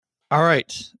All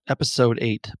right, episode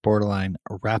 8, Borderline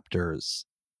Raptors,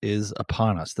 is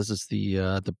upon us. This is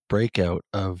the breakout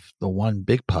of the one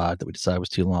big pod that we decided was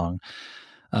too long.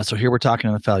 So here we're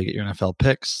talking NFL. You get your NFL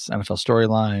picks, NFL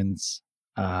storylines,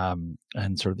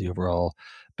 and sort of the overall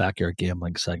backyard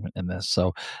gambling segment in this.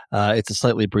 So it's a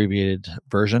slightly abbreviated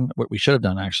version. What we should have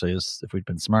done actually is, if we'd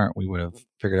been smart, we would have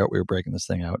figured out we were breaking this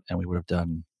thing out, and we would have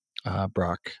done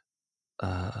Brock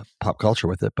pop culture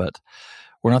with it, but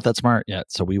we're not that smart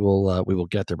yet, so we will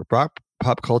get there. But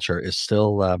pop culture is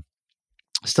still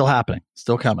happening,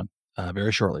 still coming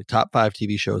very shortly. Top 5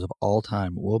 TV shows of all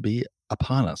time will be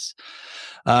upon us.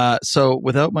 So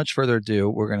without much further ado,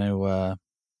 we're gonna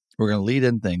lead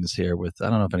in things here with,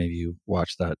 I don't know if any of you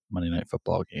watched that Monday Night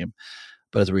Football game,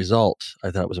 but as a result,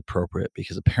 I thought it was appropriate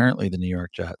because apparently the New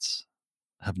York Jets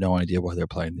have no idea why they're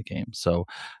playing the game. So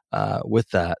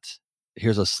with that,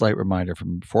 here's a slight reminder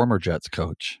from former Jets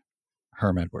coach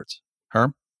Herm Edwards.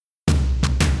 Herm?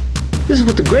 This is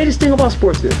what the greatest thing about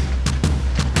sports is.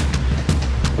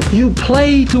 You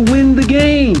play to win the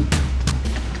game.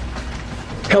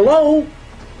 Hello?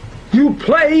 You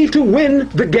play to win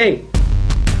the game.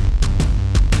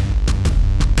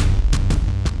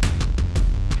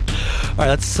 All right,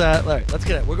 let's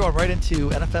get it. We're going right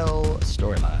into NFL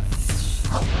storylines.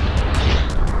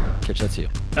 Kitch, that's you.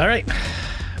 All right.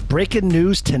 Breaking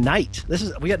news tonight.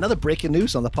 We got another breaking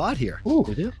news on the pod here. Ooh,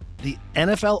 we do. The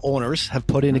NFL owners have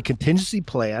put in a contingency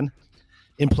plan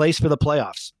in place for the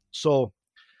playoffs. So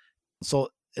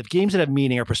if games that have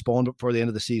meaning are postponed before the end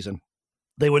of the season,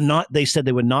 they said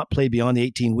they would not play beyond the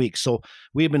 18 weeks. So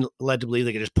we have been led to believe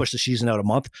they could just push the season out a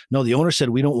month. No, the owner said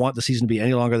we don't want the season to be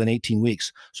any longer than 18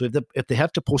 weeks. So if they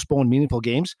have to postpone meaningful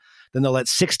games, then they'll let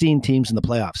 16 teams in the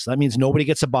playoffs. That means nobody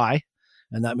gets a bye.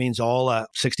 And that means all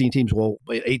 16 teams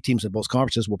 8 teams in both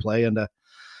conferences will play, and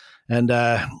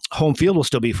home field will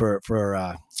still be for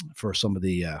some of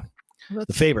the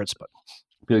favorites. But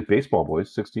be like baseball,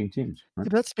 boys, 16 teams. Right?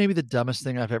 That's maybe the dumbest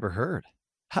thing I've ever heard.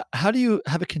 How do you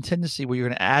have a contingency where you're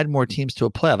going to add more teams to a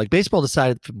playoff? Like baseball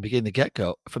decided from the beginning, the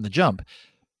get-go, from the jump,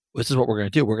 this is what we're going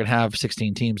to do. We're going to have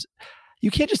 16 teams.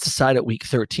 You can't just decide at week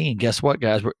 13. Guess what,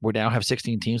 guys? We now have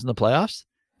 16 teams in the playoffs.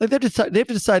 Like they have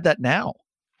to decide that now.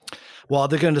 Well,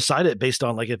 they're going to decide it based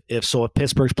on if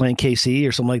Pittsburgh's playing KC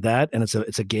or something like that, and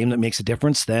it's a game that makes a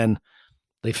difference, then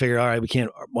they figure, all right, we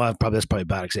can't. Well, that's probably a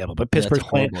bad example, but Pittsburgh's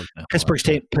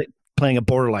playing a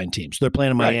borderline team, so they're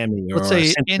playing in Miami or let's say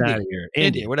Cincinnati or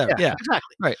Indy, whatever. Yeah,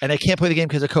 exactly. Right, and they can't play the game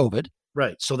because of COVID.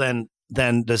 Right. So then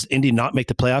does Indy not make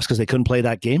the playoffs because they couldn't play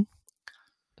that game?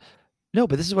 No,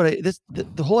 but this is what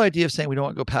the whole idea of saying we don't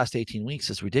want to go past 18 weeks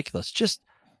is ridiculous. Just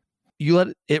you let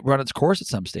it run its course at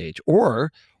some stage,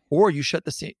 or you shut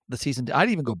the season. I'd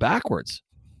even go backwards,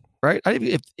 right?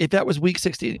 If that was week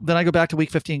 16, then I go back to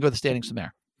week 15 and go to the standings from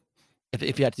there.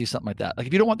 If you had to do something like that, like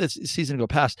if you don't want this season to go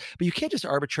past, but you can't just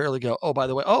arbitrarily go, oh, by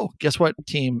the way, guess what,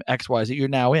 team XYZ, you're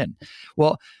now in.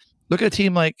 Well, look at a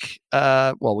team like,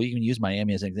 we can use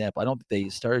Miami as an example. I don't think they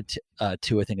started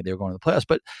to thinking they were going to the playoffs,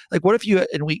 but like, what if you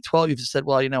in week 12 you've just said,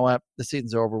 well, you know what, the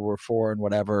season's over, we're 4 and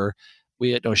whatever,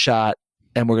 we had no shot,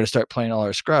 and we're going to start playing all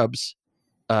our scrubs.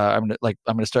 I'm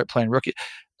going to start playing rookie.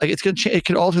 Like it's going to change. It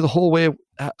could alter the whole way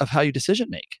of how you decision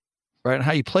make, right? And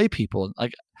how you play people. And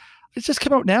like, let's just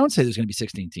come out now and say there's going to be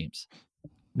 16 teams.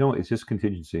 No, it's just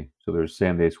contingency. So they're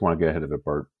saying they just want to get ahead of it,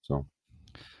 Bart. So,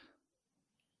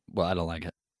 well, I don't like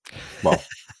it. Well,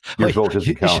 your vote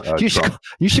doesn't count. You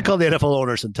should call the NFL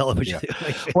owners and tell them what you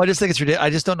think. Well, I just think it's ridiculous. I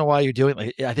just don't know why you're doing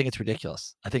it. I think it's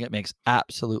ridiculous. I think it makes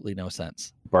absolutely no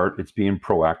sense. Bart, it's being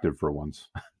proactive for once.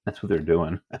 That's what they're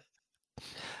doing.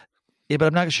 Yeah, but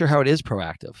I'm not sure how it is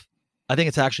proactive. I think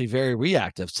it's actually very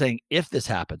reactive, saying if this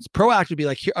happens. Proactive would be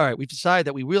like, here, all right, we've decided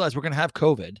that we realize we're going to have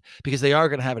COVID because they are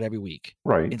going to have it every week,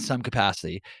 right, in some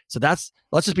capacity. So let's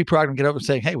just be proactive and get over and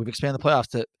saying, hey, we've expanded the playoffs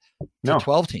to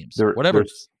 12 teams, whatever.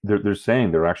 They're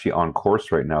saying they're actually on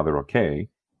course right now. They're okay.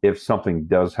 If something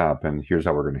does happen, here's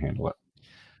how we're going to handle it.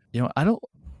 You know, I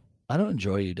don't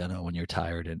enjoy you, Deno, when you're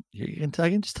tired, and I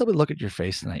can just tell me look at your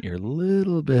face tonight. You're a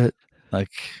little bit. Like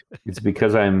it's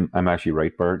because I'm actually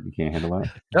right, Bart. You can't handle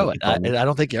that. No, I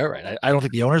don't think you're right. I don't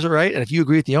think the owners are right. And if you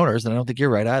agree with the owners, then I don't think you're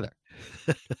right either.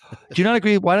 Do you not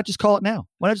agree? Why not just call it now?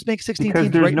 Why not just make 16 teams right now?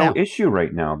 Because there's no issue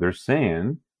right now. They're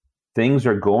saying things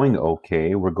are going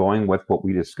okay. We're going with what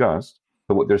we discussed.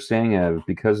 But what they're saying is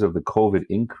because of the COVID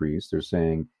increase, they're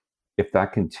saying if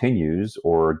that continues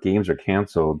or games are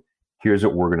canceled, here's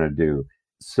what we're going to do.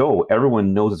 So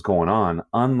everyone knows what's going on.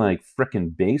 Unlike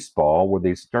frickin' baseball, where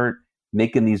they start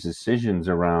making these decisions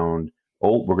around,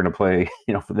 we're going to play,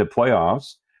 for the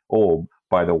playoffs.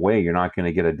 By the way, you're not going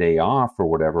to get a day off or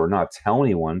whatever, or not tell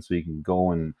anyone so you can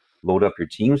go and load up your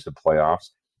teams to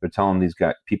playoffs. They're telling these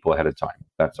people ahead of time.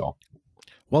 That's all.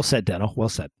 Well said, Dano. Well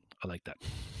said. I like that.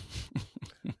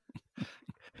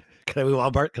 Can I move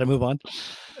on, Bart? Can I move on?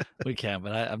 We can,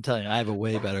 but I'm telling you, I have a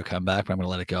way better comeback, but I'm going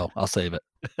to let it go. I'll save it.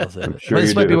 Sure This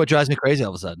you might do. be what drives me crazy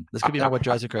all of a sudden. This could be what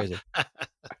drives me crazy.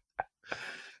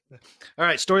 All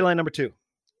right, storyline number 2.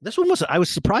 This one I was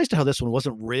surprised at how this one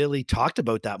wasn't really talked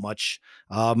about that much.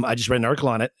 I just read an article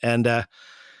on it, and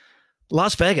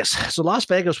Las Vegas. So Las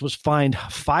Vegas was fined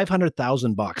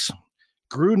 $500,000.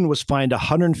 Gruden was fined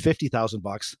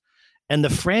 $150,000, and the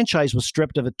franchise was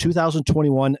stripped of a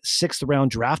 2021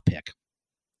 6th-round draft pick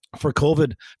for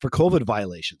COVID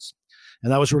violations,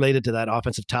 and that was related to that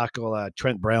offensive tackle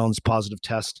Trent Brown's positive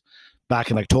test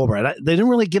back in October. And they didn't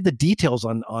really give the details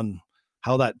on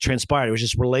how that transpired. It was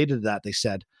just related to that, they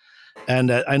said. And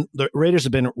the Raiders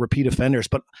have been repeat offenders,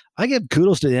 but I give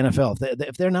kudos to the NFL.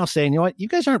 If they're now saying, you know what, you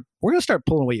guys aren't, we're going to start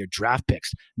pulling away your draft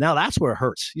picks. Now that's where it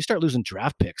hurts. You start losing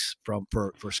draft picks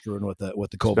for screwing with the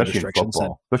COVID restrictions.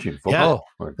 Especially in football.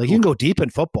 Yeah, like you can go deep in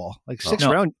football. Like sixth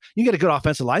round, you get a good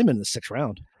offensive lineman in the 6th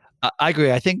round. I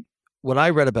agree. I think what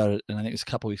I read about it, and I think it was a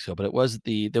couple weeks ago, but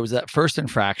there was that first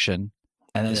infraction.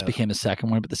 And then this became the second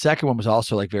one, but the second one was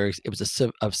also like it was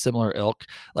of similar ilk.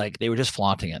 Like they were just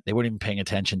flaunting it. They weren't even paying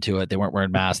attention to it. They weren't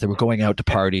wearing masks. They were going out to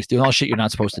parties, doing all shit you're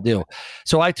not supposed to do.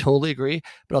 So I totally agree.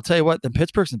 But I'll tell you what, then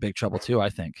Pittsburgh's in big trouble too, I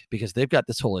think, because they've got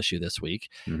this whole issue this week.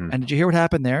 Mm-hmm. And did you hear what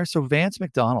happened there? So Vance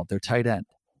McDonald, their tight end,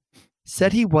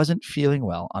 said he wasn't feeling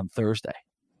well on Thursday.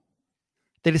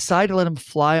 They decided to let him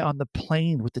fly on the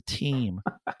plane with the team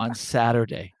on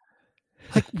Saturday.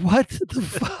 Like, what the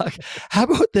fuck? How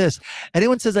about this?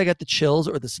 Anyone says I got the chills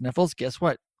or the sniffles, guess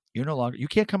what? You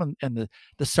can't come in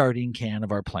the sardine can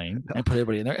of our plane and put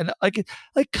everybody in there. And like,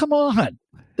 come on.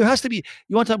 There has to be,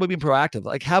 you want to talk about being proactive.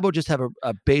 Like, how about just have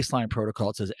a baseline protocol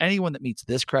that says anyone that meets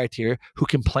this criteria who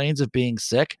complains of being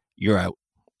sick, you're out.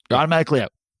 You're automatically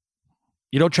out.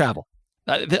 You don't travel.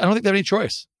 I don't think they have any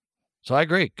choice. So I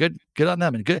agree. Good on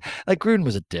them. And good. Like Gruden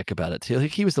was a dick about it too. Like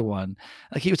he was the one.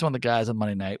 Like he was one of the guys on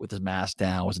Monday night with his mask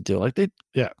down. Wasn't doing like they.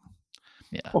 Yeah.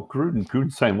 Well,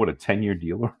 Gruden signed what, a 10-year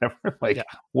deal or whatever. Like,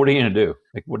 what are you gonna do?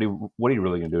 Like, what are you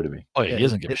really gonna do to me? Oh yeah, he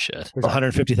doesn't give a shit. There's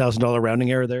 $150,000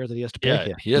 rounding error there that he has to pay.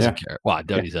 Yeah, he doesn't care. Well, I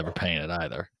doubt he's ever paying it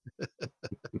either.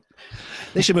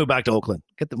 They should move back to Oakland.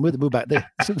 Move back. This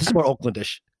is more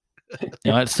Oaklandish.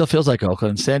 You know, it still feels like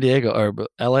Oakland. San Diego or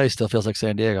LA still feels like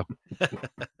San Diego.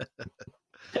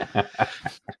 All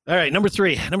right, number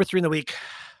three in the week.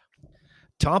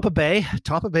 Tampa Bay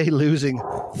losing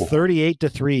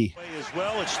 38-3. As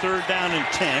well, it's 3rd down and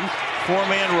 10.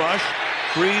 4-man rush.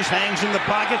 Breeze hangs in the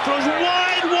pocket, throws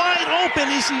wide open.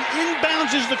 Is he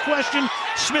inbounds is the question.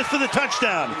 Smith for the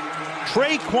touchdown.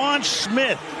 Traquan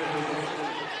Smith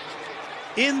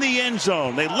in the end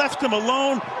zone. They left him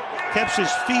alone. Kept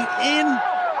his feet in.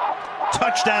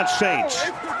 Touchdown Saints.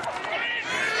 Look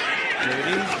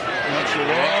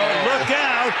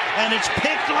out. And it's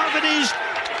picked off. It is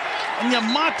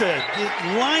Yamata, the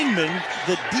lineman,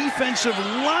 the defensive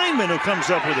lineman who comes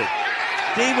up with it.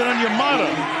 David Onyemata.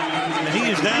 And he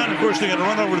is down. Of course, they're going to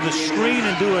run over to the screen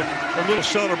and do a little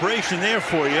celebration there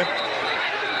for you.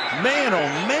 Man,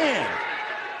 oh man.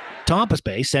 Tampa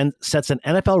Bay sets an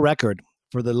NFL record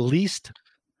for the least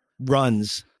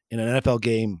runs in an NFL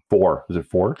game. 4. Was it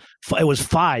 4? It was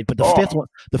 5, but the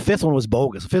fifth one was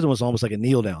bogus. The fifth one was almost like a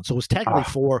kneel down. So it was technically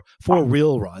four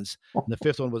real runs. And the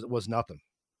fifth one was nothing.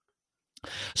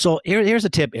 So here's a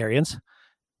tip, Arians.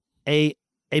 A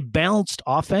balanced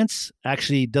offense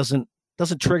actually doesn't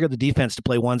trigger the defense to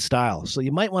play one style. So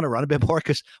you might want to run a bit more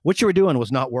because what you were doing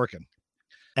was not working.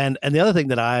 And the other thing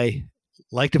that I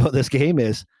liked about this game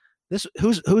is this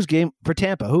whose game for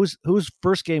Tampa? Whose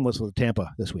first game was with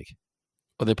Tampa this week?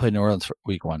 Well, they played New Orleans for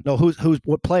week 1. No,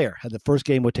 what player had the first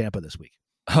game with Tampa this week?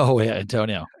 Oh yeah,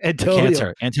 Antonio the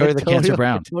Cancer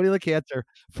Brown. Antonio the Cancer,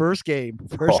 first game.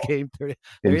 There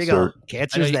you go.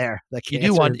 Cancer's there. You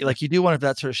do want if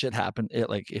that sort of shit happened.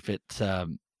 If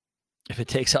it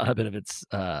takes on a bit of its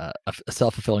a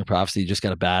self-fulfilling prophecy, you just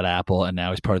got a bad apple, and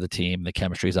now he's part of the team. The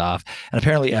chemistry's off, and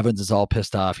apparently Evans is all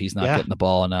pissed off. He's not getting the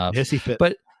ball enough. Yes, he fit.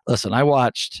 But listen, I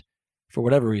watched for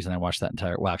whatever reason. I watched that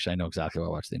entire. Well, actually, I know exactly why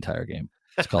I watched the entire game.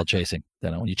 It's called chasing.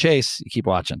 Then when you chase, you keep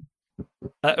watching.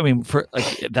 I mean,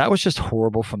 that was just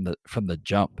horrible from the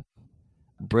jump.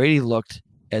 Brady looked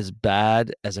as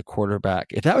bad as a quarterback.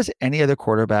 If that was any other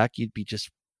quarterback, you'd be just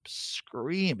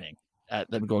screaming at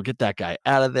them, going, "Get that guy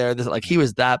out of there!" He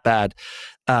was that bad.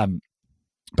 But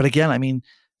again, I mean,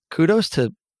 kudos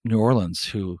to New Orleans,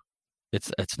 who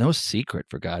it's no secret,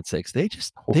 for God's sakes. They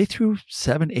threw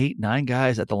 7, 8, 9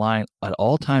 guys at the line at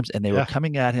all times, and they were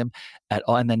coming at him at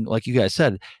all. And then, like you guys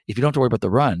said, if you don't have to worry about the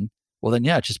run, well, then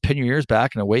just pin your ears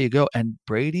back and away you go. And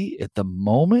Brady, at the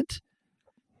moment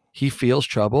he feels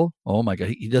trouble, oh my God,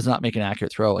 he does not make an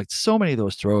accurate throw. Like, so many of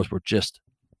those throws were just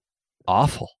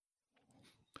awful.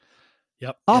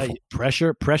 Yep. Awful.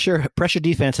 Yeah, pressure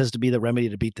defense has to be the remedy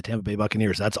to beat the Tampa Bay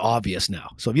Buccaneers. That's obvious now.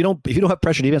 So if you don't have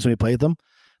pressure defense when you play them,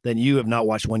 then you have not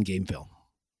watched one game film.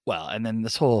 Well, and then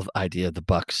this whole idea of the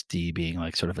Bucs D being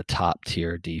like sort of a top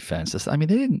tier defense. They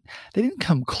didn't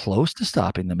come close to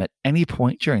stopping them at any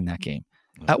point during that game.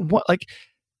 At what, like,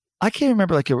 I can't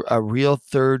remember like a real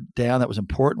third down that was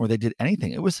important where they did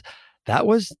anything. That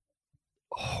was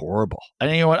horrible.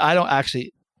 And you know what? I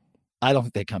don't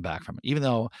think they come back from it. Even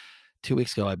though 2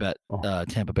 weeks ago I bet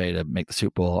Tampa Bay to make the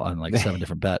Super Bowl on like 7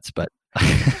 different bets, but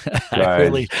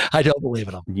I don't believe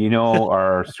in them. You know,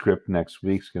 our script next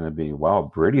week's going to be,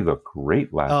 wow, Brady looked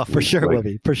great last week. Oh, for sure will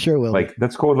be. For sure will be.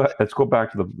 Let's go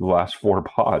back to the last 4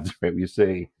 pods, right? We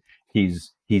say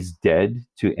he's dead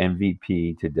to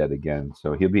MVP to dead again.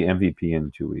 So he'll be MVP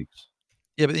in 2 weeks.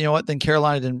 Yeah, but you know what? Then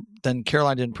Carolina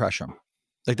didn't pressure him.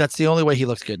 Like, that's the only way he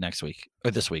looks good next week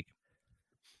or this week.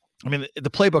 I mean, the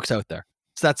playbook's out there.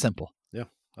 It's that simple. Yeah,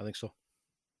 I think so.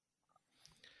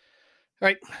 All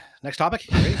right, next topic.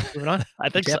 Ready? Moving on. I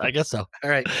think so. I guess so. All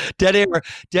right. Dead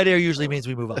air usually means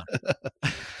we move on.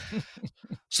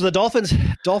 So the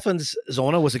Dolphins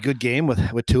Zona was a good game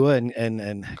with Tua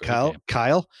and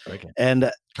Kyle,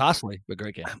 and costly but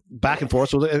great game. Back and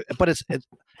forth. So, but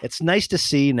it's nice to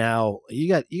see now. You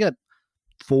got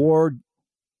four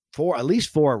at least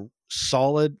 4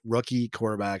 solid rookie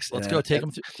quarterbacks. Let's go take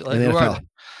them through. In the NFL.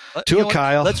 Tua,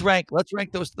 Kyle. Let's rank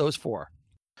those 4.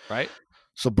 Right.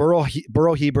 So Burrow,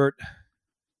 Hebert,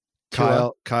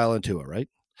 Kyle, and Tua, right?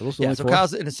 So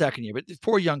Kyle's in his second year, but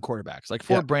 4 young quarterbacks, like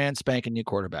 4 brand spanking new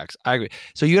quarterbacks. I agree.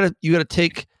 So you have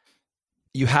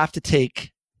to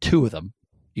take 2 of them.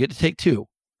 You get to take 2,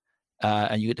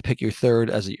 and you get to pick your third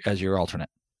as your alternate.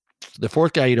 The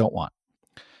 4th guy you don't want.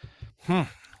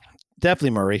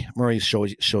 Definitely Murray. Murray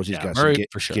shows he's got Murray, some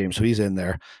for sure. games, so he's in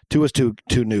there. Tua's too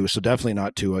new, so definitely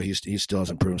not Tua. He still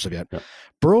hasn't proven himself yet. Yeah.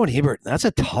 Burrow and Hebert, that's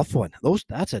a tough one.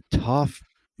 That's a tough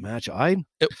match.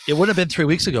 It wouldn't have been 3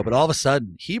 weeks ago, but all of a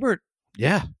sudden, Hebert,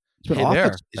 it's been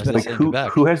offense.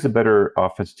 Who has the better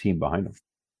offense team behind him?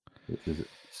 Is it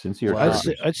Cincy or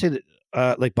I'd say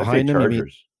that like behind him.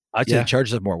 Chargers. I'd say the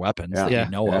Chargers have more weapons that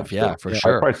you know of. Yeah, for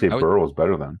sure. I'd probably say Burrow is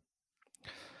better than.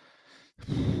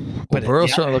 But Burrow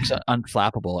certainly looks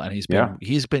unflappable, and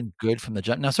he's been good from the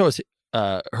jump. Now, so is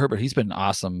Herbert. He's been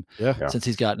awesome since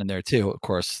he's gotten in there too. Of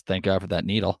course, thank God for that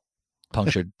needle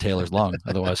punctured Taylor's lung.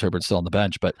 Otherwise, Herbert's still on the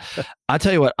bench. But I'll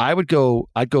tell you what, I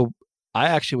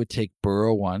actually would take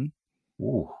Burrow 1.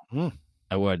 Ooh.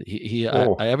 I would.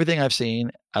 Everything I've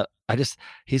seen,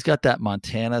 he's got that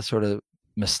Montana sort of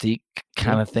mystique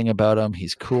kind of thing about him.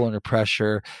 He's cool under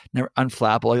pressure, never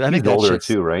unflappable. I think he's older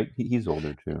too, right? He's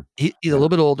older too. He's a little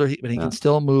bit older, but he can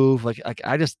still move.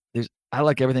 I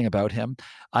like everything about him.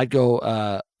 I'd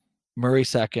go Murray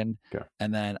second,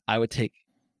 and then I would take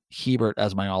Hebert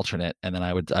as my alternate, and then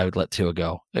I would let Tua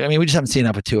go. I mean, we just haven't seen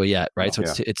enough of Tua yet, right? So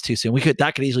it's too soon.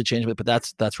 That could easily change, but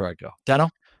that's where I'd go. Dano?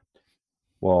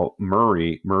 Well,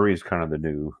 Murray is kind of the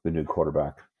new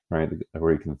quarterback, right?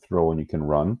 Where you can throw and you can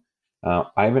run.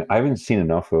 I haven't seen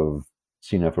enough of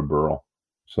Burrow,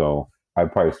 so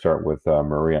I'd probably start with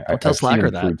Murray. I've seen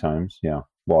him 3 times. Yeah.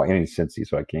 Well, and he's Cincy,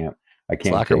 so I can't.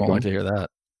 Slacker won't want to hear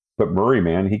that. But Murray,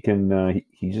 man, he can.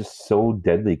 He's just so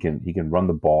deadly. He can run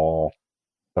the ball.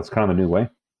 That's kind of the new way.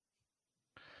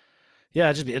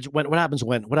 Yeah, what happens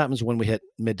when we hit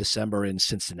mid-December in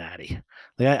Cincinnati?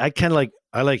 Like I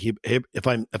like if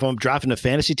I'm drafting a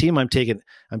fantasy team, I'm taking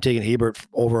Hebert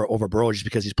over Burrow just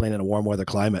because he's playing in a warm weather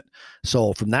climate.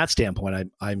 So from that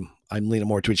standpoint, I'm leaning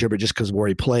more towards Hebert just because of where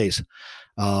he plays.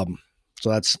 So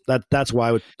that's why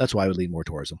I would lean more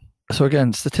towards him. So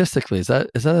again, statistically, is that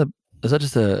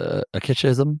just a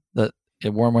kitschism that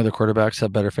warm weather quarterbacks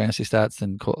have better fantasy stats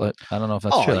than I don't know if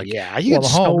that's true.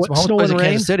 Mahomes plays in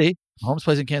Kansas City. Mahomes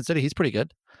plays in Kansas City. He's pretty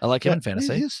good. I like him in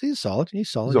fantasy. He's solid.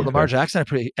 Okay. Lamar Jackson had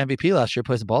pretty MVP last year.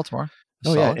 Plays in Baltimore.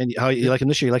 Oh solid. Yeah, and how you like him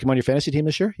this year? You like him on your fantasy team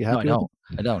this year? You have no,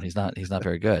 I don't. He's not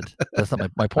very good. That's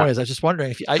not my point. Is I was just wondering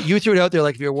if you threw it out there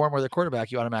like if you're a warm weather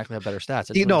quarterback, you automatically have better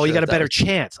stats. You got a better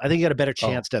chance. I think you got a better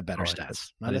chance to have better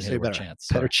stats. Not necessarily better chance.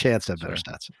 Better chance to have better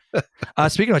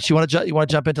stats. Speaking of which, you want to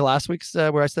jump into last week's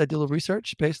where I said I did a little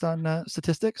research based on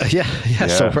statistics? Yeah.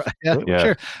 Sure. All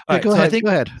right, go ahead. Go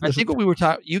ahead. I think what we were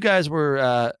talking, you guys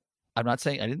were. I'm not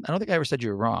saying I don't think I ever said you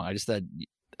were wrong. I just said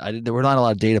there were not a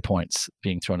lot of data points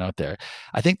being thrown out there.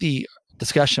 I think the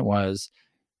discussion was,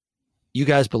 you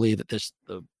guys believe that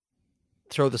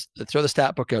throw the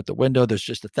stat book out the window. There's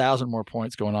just 1,000 more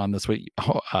points going on this week.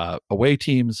 Away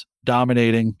teams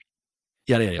dominating,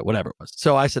 yada, whatever it was.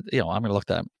 So I said, I'm going to look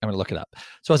it up.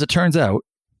 So as it turns out,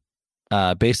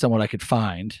 based on what I could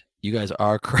find, you guys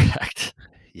are correct.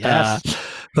 Yes.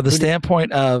 From the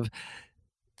standpoint of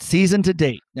season to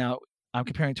date. Now, I'm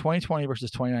comparing 2020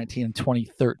 versus 2019 and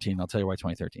 2013. I'll tell you why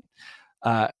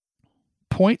 2013.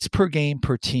 Points per game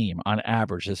per team on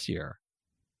average this year,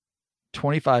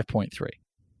 25.3.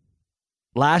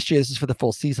 Last year, this is for the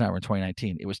full season hour in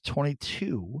 2019, it was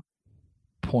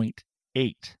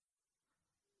 22.8.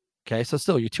 Okay, so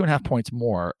still, you're 2.5 points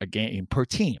more a game per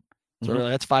team. So really,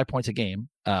 that's 5 points a game,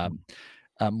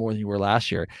 more than you were last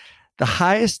year. The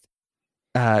highest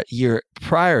year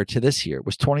prior to this year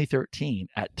was 2013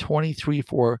 at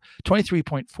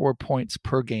 23.4 points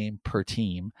per game per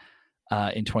team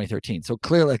in 2013. So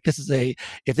clearly, like,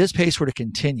 if this pace were to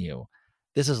continue,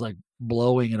 this is like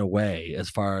blowing it away as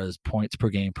far as points per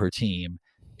game per team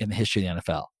in the history of the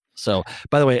NFL. So,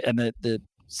 by the way, and the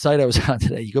site I was on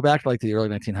today, you go back to like the early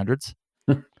 1900s.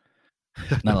 Not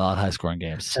a lot of high scoring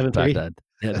games. 7-3. Back then.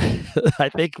 Yeah. I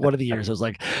think one of the years it was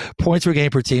like points per game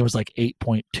per team was like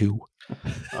 8.2.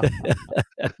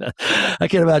 I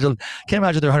can't imagine there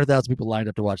are 100,000 people lined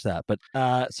up to watch that. But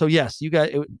so yes, you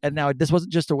guys, and now this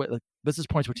wasn't just a way, like, this is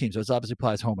points per team, so it obviously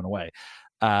applies home and away.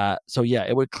 So yeah,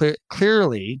 it would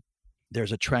clearly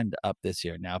there's a trend up this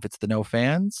year. Now, if it's the no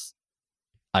fans,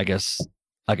 I guess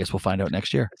we'll find out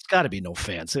next year. It's got to be no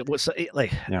fans. It was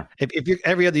like, if you're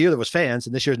every other year there was fans,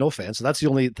 and this year's no fans, so that's the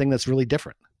only thing that's really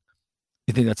different.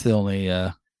 You think that's the only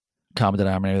common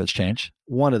denominator that's changed?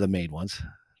 One of the main ones.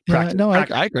 I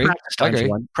agree. Practice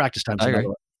time's I agree.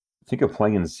 another. Think of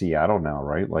playing in Seattle now,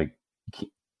 right? Like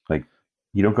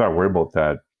you don't got to worry about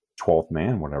that 12th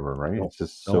man, whatever, right? It's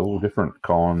just so different.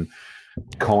 Calling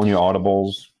you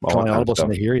audibles,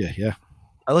 and they hear you. Yeah.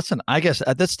 Listen, I guess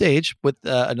at this stage, with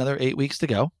another 8 weeks to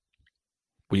go,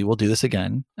 we will do this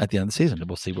again at the end of the season.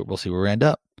 We'll see where we end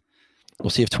up.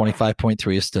 We'll see if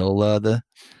 25.3 is still the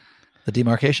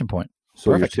demarcation point.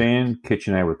 So Perfect. You're saying Kitch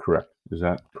and I were correct. Is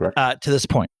that correct? To this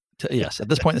point, yes. At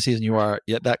this point in the season, you are.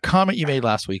 Yeah, that comment you made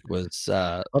last week was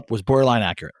borderline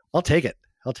accurate. I'll take it.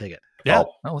 Yeah.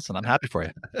 No, listen, I'm happy for you.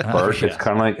 Bart, it's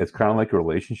kind of like a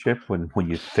relationship. When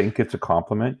you think it's a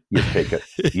compliment, you take it.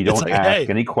 You don't ask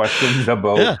any questions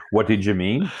about what did you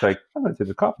mean. It's like, I'm going to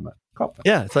take a compliment.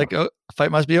 Yeah, it's like,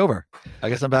 fight must be over. I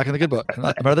guess I'm back in the good book. I'm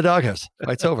out of the doghouse.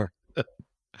 Fight's over.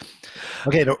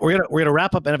 Okay, we're gonna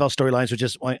wrap up NFL storylines, which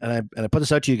is, and I put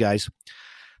this out to you guys.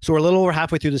 So we're a little over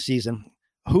halfway through the season.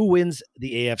 Who wins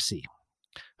the AFC?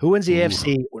 Who wins the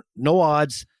AFC? No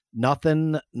odds.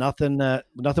 Nothing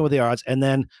with the odds. And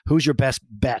then who's your best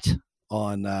bet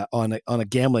on a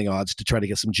gambling odds to try to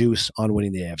get some juice on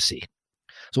winning the AFC?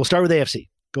 So we'll start with AFC.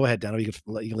 Go ahead, Dano. You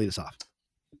can lead us off.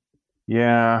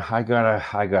 Yeah, I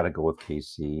gotta go with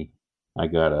KC.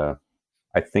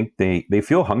 I think they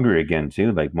feel hungry again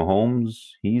too. Like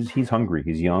Mahomes, he's hungry.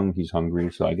 He's young. He's hungry.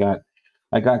 So I got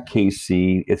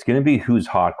KC. It's going to be who's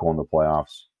hot going to the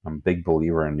playoffs. I'm a big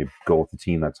believer in you go with the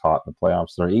team that's hot in the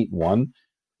playoffs. They're 8-1.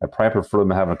 I probably prefer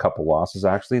them having a couple losses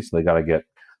actually. So they got to get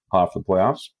hot for the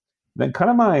playoffs. Then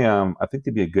kind of my I think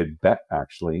they'd be a good bet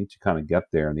actually to kind of get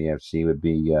there in the AFC would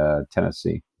be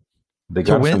Tennessee. They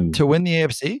got to win the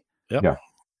AFC. Yep. Yeah.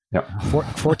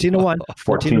 14-1.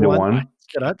 14-1.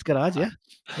 Good odds. Yeah.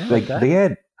 Like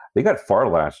they got far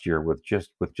last year with just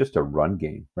a run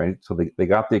game, right? So they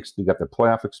got the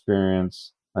playoff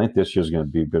experience. I think this year's going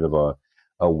to be a bit of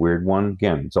a weird one.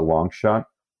 Again, it's a long shot.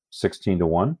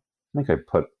 16-1. I think I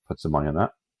put some money on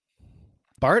that.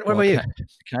 Bart, what about you?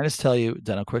 Can I just tell you,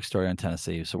 Dan, a quick story on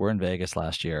Tennessee? So we're in Vegas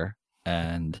last year,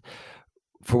 and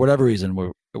for whatever reason,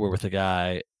 we're with a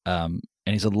guy, and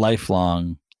he's a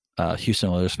lifelong Houston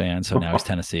Oilers fan. So now he's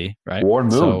Tennessee, right? Warren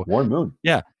Moon.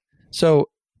 Yeah. So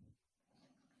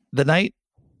the night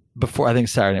before, I think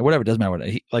Saturday night, whatever, doesn't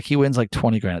matter what, he wins like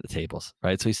 20 grand at the tables,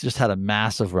 right? So he's just had a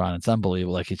massive run. It's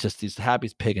unbelievable. Like he's happy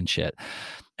as pig and shit.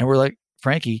 And we're like,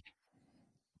 Frankie,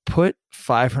 put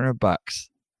 $500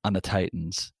 on the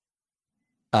Titans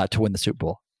to win the Super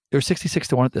Bowl. They were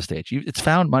 66-1 at this stage. It's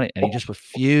found money, and he just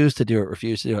refused to do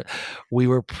it. We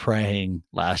were praying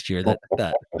last year that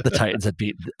the Titans had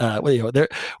beat.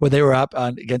 When they were up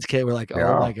against K, we're like,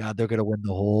 oh my god, they're going to win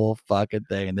the whole fucking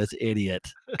thing, and this idiot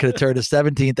could have turned a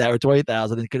 17th or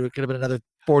 20,000, and it could have been another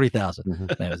 40,000.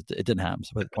 Mm-hmm. It didn't happen.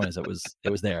 So the point is, it was there.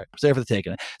 It was there for the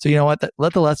taking. So you know what?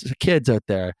 Let the kids out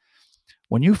there,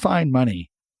 when you find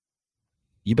money,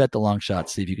 You bet the long shot,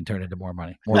 see if you can turn it into more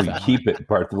money. More Well, you fat. keep it,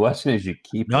 Bart. The lesson is you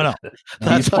keep No, it. no.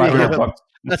 That's Keep how you give $500 it.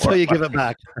 That's how you give it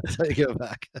back. That's how you give it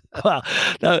back. Wow,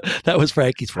 that was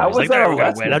Frankie's How phrase. was that a "We're gonna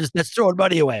lesson?" win. I'm just that's throwing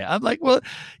money away. I'm like, well,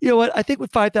 you know what? I think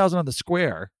with 5,000 on the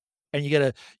square, and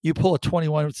you pull a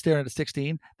 21 staring at a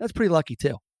 16. That's pretty lucky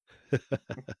too.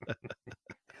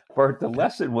 Bart, the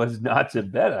lesson was not to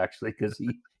bet actually, because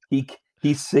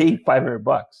he saved $500.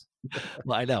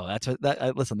 Well, I know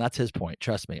listen. That's his point.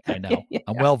 Trust me, I know.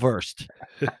 I'm well versed.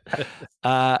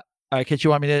 All right, Kit, you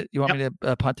want me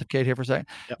to pontificate here for a second?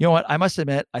 Yep. You know what? I must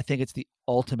admit, I think it's the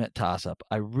ultimate toss-up.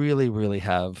 I really, really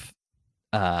have.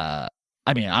 I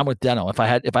mean, I'm with Deno. If I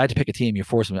had to pick a team, you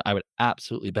force me, I would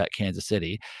absolutely bet Kansas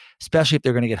City, especially if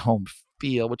they're going to get home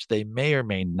field, which they may or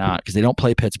may not, because they don't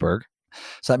play Pittsburgh.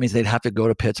 So that means they'd have to go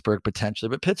to Pittsburgh potentially,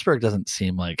 but Pittsburgh doesn't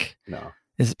seem like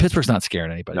Pittsburgh's not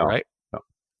scaring anybody, right? No.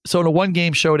 So in a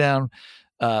one-game showdown,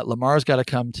 Lamar's got to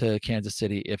come to Kansas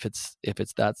City if it's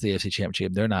that's the AFC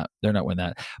Championship. They're not winning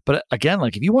that. But again,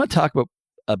 like if you want to talk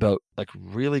about like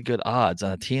really good odds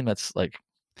on a team that's like,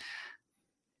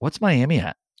 what's Miami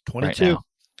at? 22. Right now?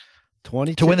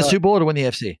 22 To win the Super Bowl or to win the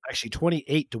AFC? Actually,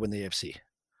 28 to win the AFC.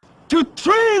 To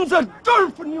train the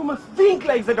dolphin, you must think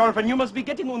like the dolphin. You must be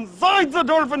getting inside the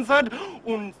dolphin's head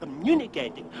and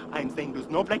communicating. I'm saying to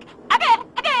Snowflake, aga,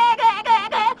 aga, aga, aga,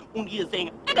 aga. And he is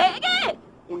saying, aga, aga.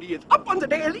 And he is up on the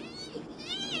tail.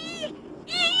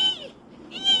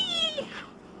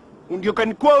 And you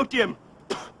can quote him.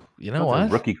 You know That's a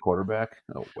what? rookie quarterback.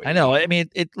 Oh, wait. I know. I mean,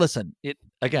 listen.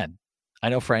 Again. I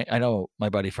know my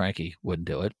buddy Frankie wouldn't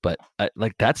do it, but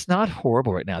like that's not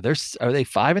horrible right now. Are they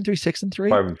 5-3, 6-3?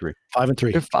 5-3.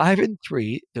 5-3. They're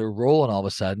 5-3. They're rolling all of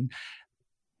a sudden.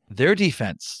 Their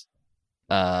defense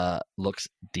looks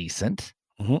decent,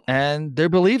 and they're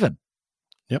believing.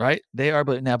 Yep. Right? They are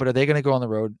now, but are they going to go on the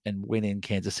road and win in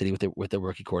Kansas City with a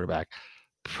rookie quarterback?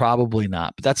 Probably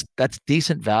not. But that's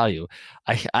decent value.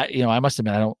 I must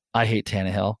admit I hate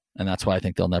Tannehill, and that's why I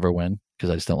think they'll never win, because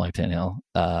I just don't like Tannehill.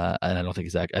 And I don't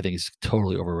think I think he's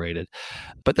totally overrated.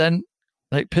 But then,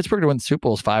 like Pittsburgh to win the Super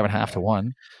Bowl is 5.5 to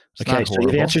 1. Okay, so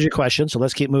you've answered your question. So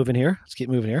let's keep moving here.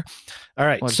 All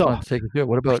right. So take it to it.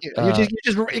 What about you're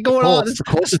just going on? The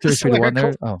Colts are 3 to 1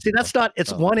 there. Oh, see, that's not.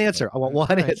 It's one answer. I want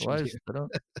one answer.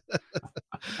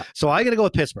 So I got to go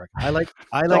with Pittsburgh. I like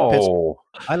Pittsburgh.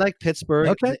 I like Pittsburgh.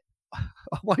 Okay.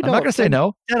 Why I'm not going to say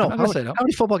no. Deno, I'm not gonna say no. how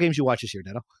many football games you watch this year,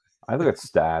 Deno? I look at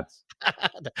stats.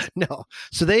 No.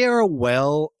 So they are a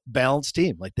well-balanced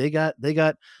team. Like they got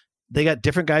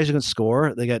different guys who can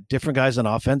score. They got different guys on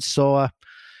offense. So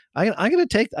I'm gonna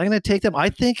take them. I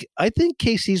think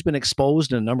KC's been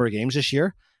exposed in a number of games this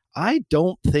year. I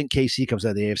don't think KC comes out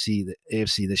of the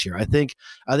AFC this year. I think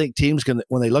teams can,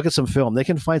 when they look at some film, they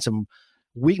can find some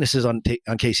weaknesses on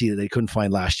KC that they couldn't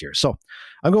find last year. So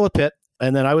I'm going with Pitt.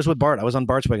 And then I was with Bart. I was on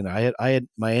Bart's wagon there. I had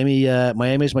Miami.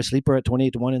 Miami is my sleeper at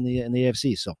 28 to 1 in the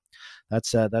AFC. So that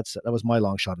was my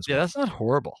long shot as well. Yeah, that's not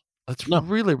horrible. That's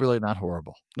really, really not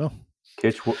horrible. No.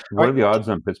 Kitch, what are the odds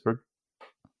on Pittsburgh?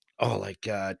 Oh, like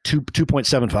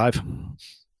 2.75.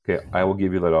 Okay, I will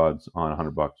give you that odds on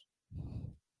 $100.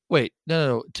 Wait,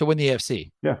 no, to win the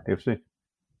AFC. Yeah, AFC.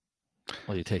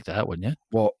 Well, you take that, wouldn't you?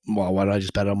 Well, why don't I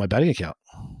just bet it on my betting account?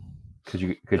 Because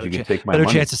you can take my better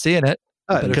money. chance of seeing it.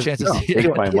 Better chance of seeing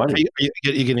it. My money.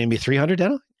 You can name me 300,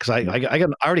 Deno? Because I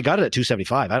already got it at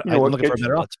 275. I'm looking for a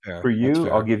better odds. For you,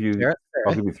 I'll give you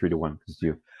 3 to 1 because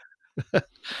you. All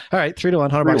right, 3 to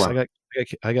 1, $100.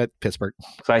 I got Pittsburgh.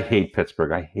 Because I hate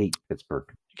Pittsburgh.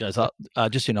 Guys,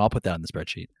 just I'll put that on the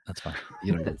spreadsheet. That's fine.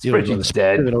 Spreadsheet's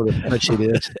dead. You know what the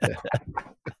spreadsheet is.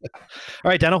 All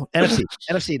right, Deno.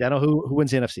 NFC. Deno. Who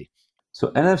wins the NFC?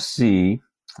 So NFC, it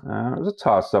was a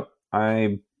toss-up.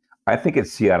 I think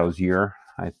it's Seattle's year.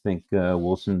 I think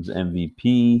Wilson's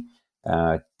MVP.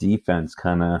 Defense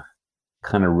kind of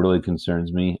really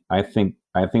concerns me. I think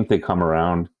they come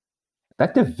around.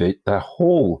 That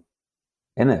whole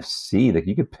NFC, like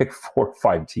you could pick 4 or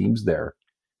 5 teams there,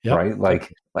 right?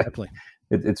 Like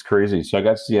it's crazy. So I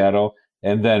got Seattle,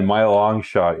 and then my long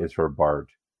shot is for Bart.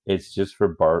 It's just for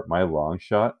Bart. My long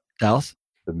shot, Dallas,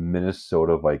 the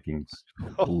Minnesota Vikings.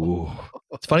 Ooh.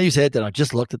 It's funny you said that. I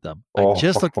just looked at them.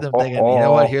 Thinking, you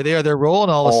know what? Here they are. They're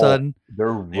rolling all of a sudden.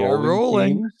 They're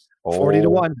rolling. 40 to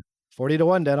 1. 40 to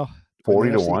 1, Deno.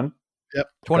 40 to 1. Yep.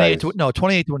 28 to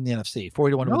win the NFC.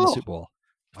 40 to 1 to win the Super Bowl.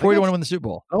 40 to 1 to win the Super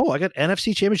Bowl. Oh, I got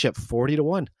NFC Championship 40 to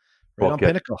 1. Right on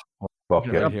Pinnacle.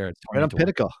 Right here. Right on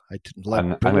Pinnacle.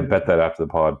 I'm gonna bet that after the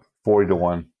pod. 40 to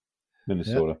 1,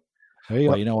 Minnesota. There you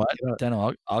go. Well, you know what,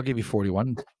 Deno, I'll give you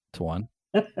 41 to 1.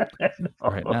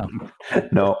 right now.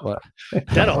 No, What?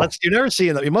 Dental, you're never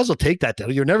seeing that. You might as well take that,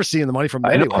 Dental. You're never seeing the money from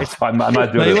I know. anyway. I'm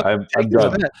not doing it. I'm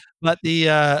done. But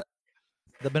the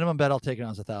minimum bet I'll take it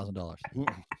on is $1,000.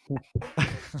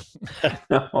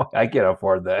 No, I can't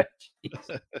afford that.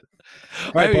 All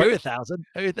right, Bart. 1,000.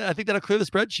 I think that'll clear the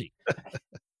spreadsheet.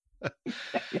 All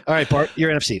right, Bart,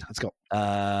 your NFC. Let's go.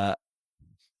 I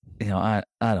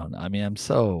don't know. I mean, I'm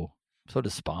so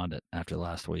despondent after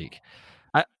last week.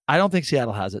 I don't think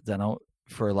Seattle has it, Zeno,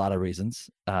 for a lot of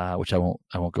reasons, which I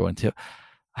won't go into.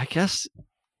 I guess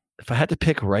if I had to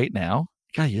pick right now,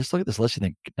 God, you just look at this list, you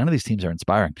think none of these teams are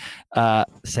inspiring.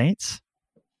 Saints,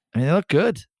 I mean, they look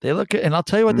good. And I'll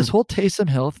tell you what, this whole Taysom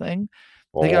Hill thing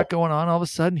they got going on, all of a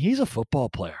sudden, he's a football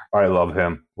player. I love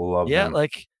him. Yeah, him.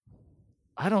 like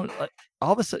I don't like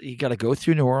all of a sudden you got to go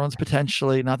through New Orleans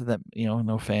potentially. Not that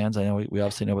no fans. I know we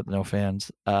obviously know about the no fans,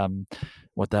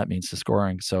 what that means to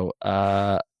scoring. So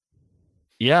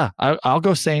yeah, I'll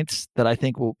go Saints. That I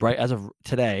think will right as of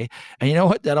today. And you know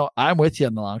what? I'm with you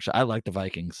on the long shot. I like the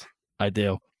Vikings. I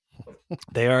do.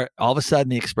 They are all of a sudden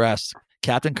the Express.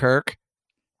 Captain Kirk.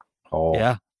 Oh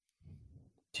yeah.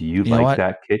 Do you like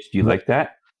that, Kitch? Do you like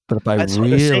that? But if I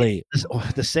really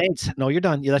the Saints, no, you're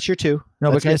done. Yeah, that's your two.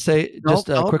 No, but can I say just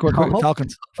quick?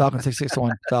 Falcons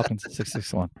 6-6-1. Falcons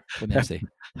 6-6-1. Wouldn't you see?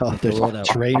 Oh, there's a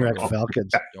train wreck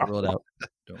Falcons. Don't rule it out.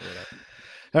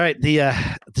 All right, the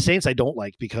Saints I don't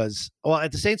like because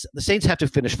the Saints have to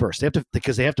finish first.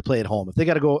 They have to play at home. If they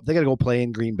got to go play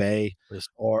in Green Bay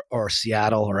or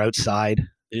Seattle or outside.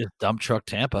 Dump truck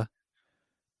Tampa.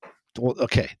 Well,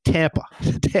 okay, Tampa.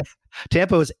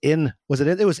 Tampa was in. Was it?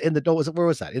 It was in the. Where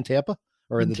was that? In Tampa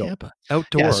or in the Tampa?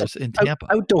 Outdoors in Tampa.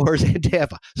 Outdoors in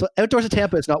Tampa. So outdoors in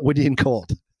Tampa, it's not windy and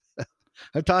cold.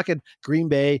 I'm talking Green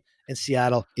Bay and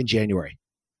Seattle in January.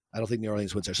 I don't think New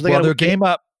Orleans wins there. So their game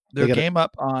up. Their game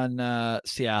up on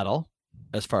Seattle,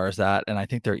 as far as that, and I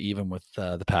think they're even with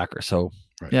the Packers. So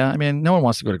yeah, I mean, no one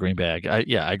wants to go to Green Bay.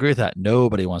 I agree with that.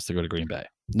 Nobody wants to go to Green Bay.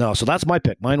 No, so that's my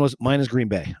pick. Mine is Green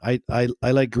Bay. I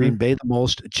like Green Bay the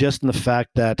most, just in the fact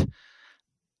that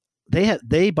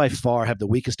they by far have the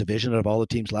weakest division of all the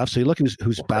teams left. So you look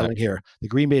who's battling here. The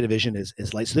Green Bay division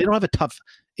is light, so they don't have a tough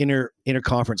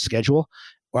interconference schedule.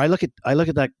 Or I look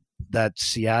at that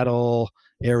Seattle,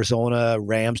 Arizona,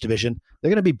 Rams division. They're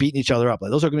going to be beating each other up.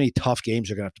 Like, those are going to be tough games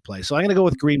they're going to have to play. So I'm going to go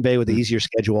with Green Bay with the easier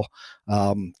schedule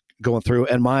going through.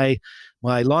 And my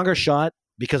longer shot,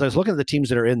 because I was looking at the teams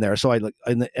that are in there. So I like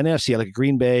in the NFC, I like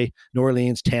Green Bay, New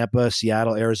Orleans, Tampa,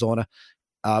 Seattle, Arizona,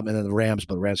 and then the Rams,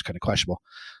 but the Rams are kind of questionable.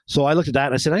 So I looked at that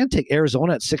and I said, I'm going to take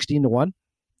Arizona at 16-1.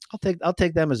 I'll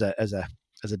take them as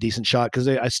a decent shot because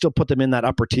I still put them in that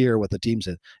upper tier with the teams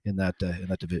in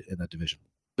that division.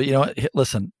 But you know what?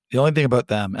 Listen, the only thing about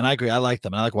them, and I agree, I like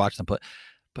them and I like watching them,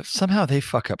 but somehow they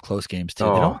fuck up close games too.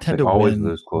 They don't tend to win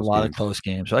a lot of close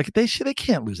games. Like they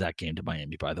can't lose that game to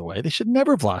Miami. By the way, they should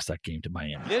never have lost that game to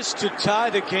Miami. This to tie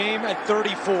the game at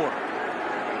 34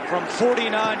 from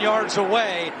 49 yards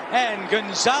away, and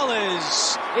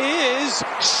Gonzalez is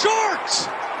short.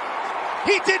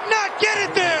 He did not get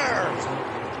it there.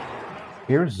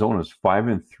 Arizona's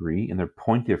 5-3, and their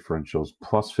point differential is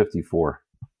plus 54.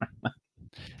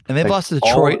 And they've lost to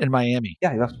Detroit and Miami.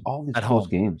 Yeah, that's all these close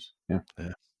games. Yeah,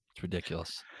 it's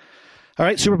ridiculous. All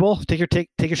right, Super Bowl. Take your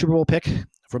Super Bowl pick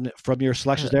from your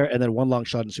selections there, and then one long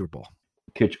shot in Super Bowl.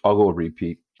 Kitch, I'll go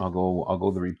repeat. I'll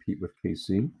go the repeat with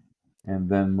KC, and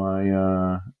then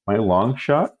my long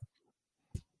shot,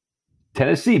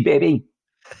 Tennessee, baby.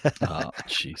 Oh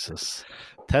Jesus,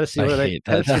 Tennessee. What are they?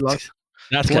 That's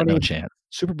got no chance.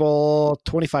 Super Bowl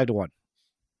 25-1.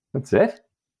 That's it.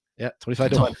 Yeah,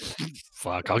 25-1.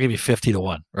 Fuck, I'll give you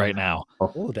 50-1 right now.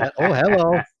 Oh,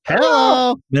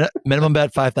 hello. Minimum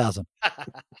bet 5,000.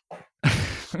 Out.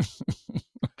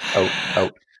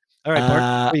 All right, Bart,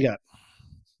 what do you got?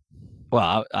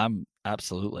 Well, I'm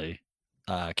absolutely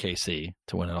KC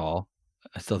to win it all.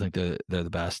 I still think they're the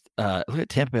best. Look at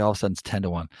Tampa Bay. All of a sudden, it's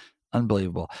 10-1.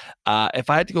 Unbelievable. If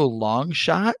I had to go long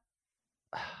shot,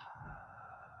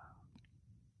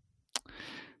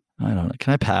 I don't know.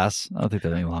 Can I pass? I don't think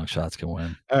that any long shots can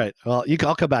win. All right. Well,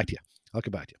 I'll come back to you.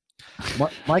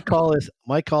 My call is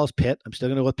Pitt. I'm still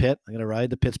going to go with Pitt. I'm going to ride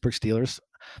the Pittsburgh Steelers.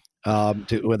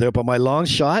 But my long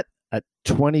shot at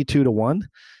 22-1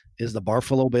 is the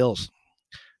Buffalo Bills.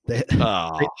 They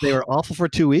were awful for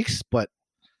 2 weeks, but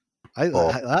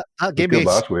that game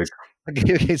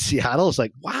against Seattle is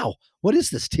like, wow, what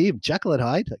is this team? Jekyll and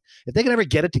Hyde. If they can ever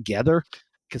get it together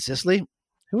consistently,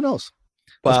 who knows?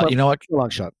 Well, you know what?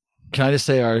 Long shot. Can I just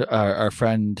say our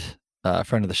friend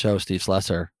of the show, Steve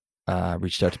Slesser,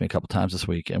 reached out to me a couple times this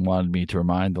week and wanted me to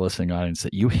remind the listening audience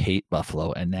that you hate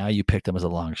Buffalo and now you picked them as a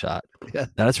long shot. Yeah.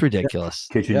 That's ridiculous.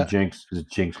 Kitchen jinx. There's a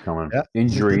jinx coming. Yeah.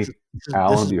 Injury.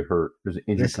 Allen will is- be hurt. There's an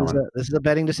injury coming. This is a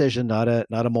betting decision, not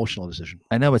emotional decision.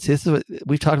 I know, but see,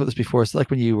 we've talked about this before. It's like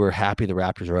when you were happy the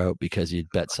Raptors were out because you'd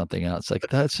bet something else. Like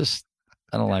that's just,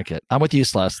 I don't like it. I'm with you,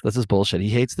 Sless. This is bullshit.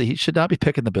 He should not be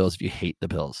picking the Bills if you hate the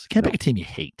Bills. You can't pick a team you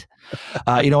hate.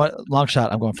 You know what? Long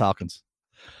shot. I'm going Falcons.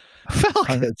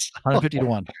 Falcons 150 to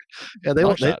 1. Yeah,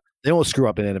 they won't screw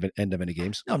up in end of any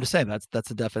games. No, I'm just saying that's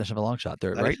the definition of a long shot.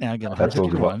 They're That right is- now getting That's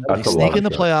 150 to 1. that's They a sneak long in the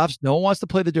shot. playoffs. No one wants to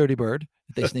play the dirty bird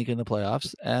if they sneak in the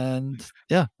playoffs. And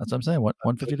yeah, that's what I'm saying.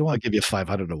 150 to I'll 1 give you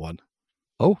 500 to 1.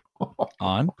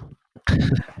 on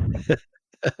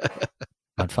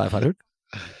 500.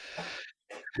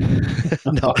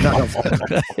 No.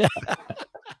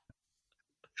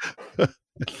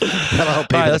 That'll help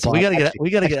pay All right, for the listen, we pod.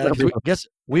 gotta get That'll be- guess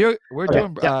we're Okay,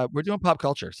 doing we're doing pop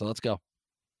culture, so let's go.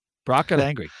 Brock got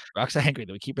angry. Brock's angry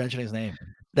that we keep mentioning his name.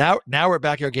 Now we're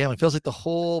back here gambling. Feels like the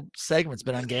whole segment's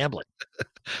been on gambling.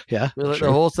 Yeah, Feels like sure.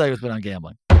 the whole segment's been on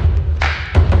gambling.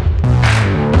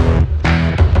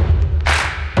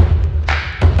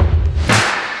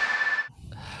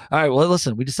 All right. Well,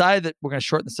 listen, we decided that we're going to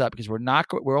shorten this up because we're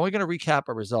only going to recap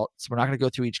our results. We're not going to go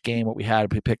through each game, what we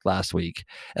had, we picked last week,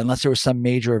 unless there was some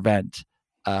major event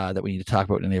that we need to talk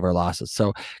about in any of our losses.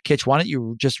 So, Kitch, why don't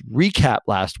you just recap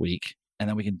last week, and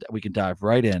then we can dive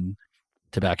right in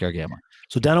to backyard gambling.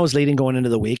 So Dano was leading going into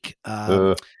the week.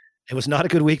 It was not a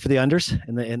good week for the unders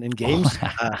in games.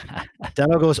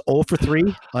 Dano goes 0 for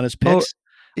 3 on his picks.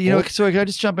 You know, so can I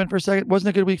just jump in for a second? Wasn't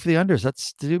a good week for the unders.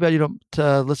 That's too bad you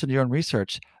don't listen to your own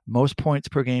research. Most points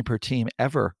per game per team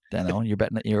ever, Dano.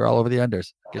 And you're all over the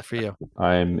unders. Good for you.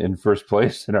 I'm in first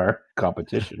place in our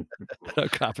competition.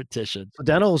 Competition. So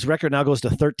Dano's record now goes to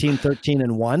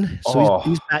 13-13-1. So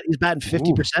he's batting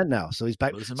 50% now. So he's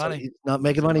back Losing so money. He's not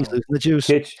making money. He's losing the juice.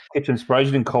 Kitchen, surprised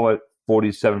you didn't call it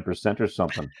 47% or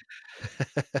something.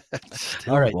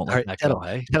 Still All right, won't all let right, that go,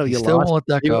 hey? Dano, you Still lost. won't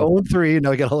let that You go. 0-3.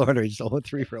 Now you got a lower under. He's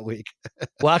 0-3 for a week.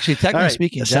 Well, actually, technically right,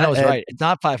 speaking, so- Dano was and- right. It's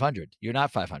not 500. You're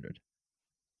not 500.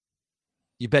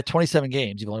 You bet 27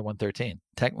 games. You've only won 13.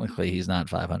 Technically, he's not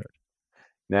 500.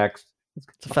 Next.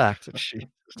 It's a fact. It's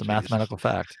a mathematical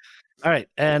fact. All right,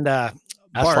 and Ask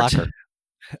Bart. Slacker.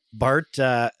 Bart, he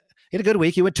had a good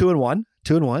week. He went 2-1.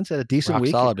 2-1. So had a decent Rock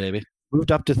week. solid, baby. Moved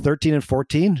up to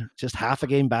 13-14, just half a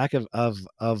game back of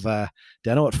Deno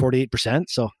at 48%.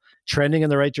 So trending in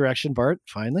the right direction, Bart.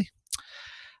 Finally,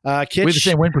 We have the Kitch.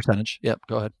 same win percentage. Yep.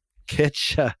 Go ahead.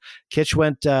 Kitch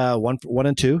went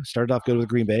 1-2. Started off good with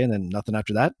Green Bay, and then nothing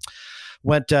after that.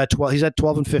 Went 12. He's at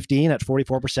 12-15 at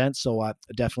 44%. So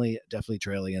definitely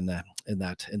trailing in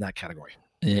that category.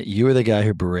 Yeah, you were the guy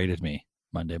who berated me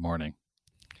Monday morning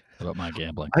about my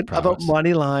gambling. About prowess.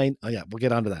 money line. Oh yeah, we'll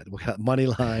get onto that. We got money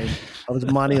line. I was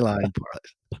money line.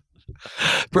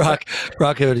 Brock,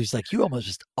 he's like, you almost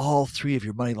just all three of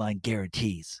your money line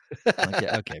guarantees. I'm like,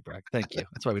 yeah, okay, Brock, thank you.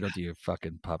 That's why we don't do your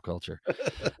fucking pop culture.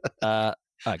 All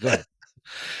right, go ahead.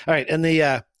 All right, and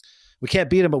we can't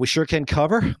beat him, but we sure can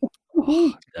cover.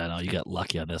 Dano, you got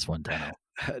lucky on this one, Dano.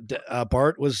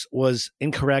 Bart was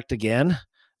incorrect again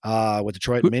with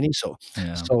Detroit Mini, so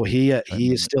Yeah. so he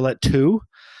is still at 2.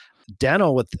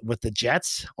 Dano with the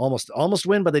Jets almost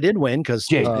win, but they did win because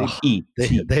they blew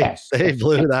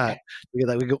that.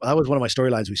 That was one of my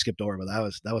storylines we skipped over, but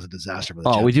that was a disaster for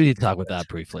the Jets. We do need to talk about that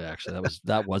briefly. Actually,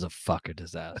 that was a fucking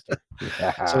disaster.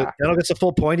 So Dano gets a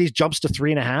full point. He jumps to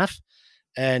 3.5.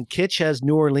 And Kitch has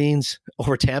New Orleans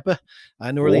over Tampa.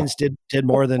 New Orleans did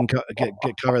more than get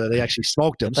cover that. They actually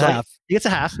smoked him. So he gets a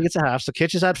half. So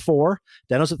Kitch is at 4.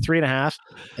 Dano's at 3.5,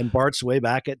 and Bart's way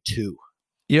back at 2.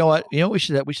 You know what? We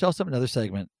should also have another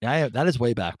segment. That is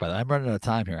way back, by the way. I'm running out of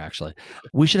time here. Actually,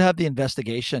 we should have the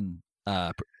investigation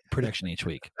prediction each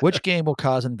week. Which game will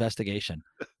cause an investigation?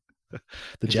 The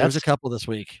There was Jets. a couple this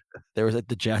week. There was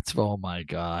the Jets. Oh my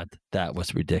God, that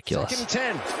was ridiculous. Second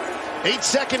 10. 8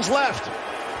 seconds left.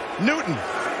 Newton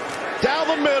down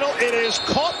the middle. It is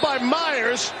caught by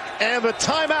Myers, and the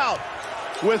timeout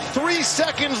with 3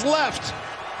 seconds left.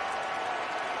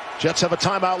 Jets have a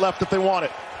timeout left if they want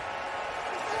it.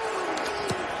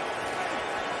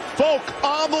 Folk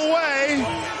on the way,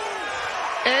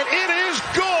 and it is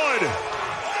good.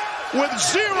 With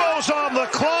zeros on the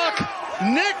clock,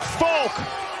 Nick Folk.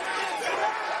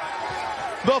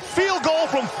 The field goal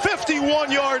from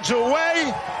 51 yards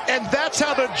away, and that's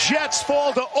how the Jets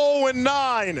fall to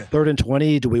 0-9. 3rd and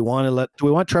 20. Do we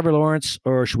want Trevor Lawrence,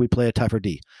 or should we play a tougher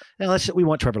D? We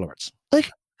want Trevor Lawrence. I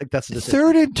think that's the decision.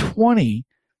 3rd and 20.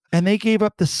 And they gave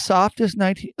up the softest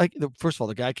 19. Like, first of all,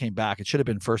 the guy came back. It should have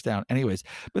been first down, anyways.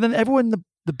 But then everyone in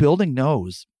the building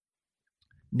knows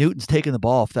Newton's taking the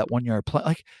ball off that 1 yard play.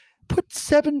 Like, put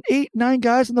 7, 8, 9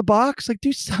 guys in the box. Like,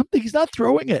 do something. He's not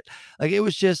throwing it. Like, it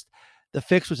was just the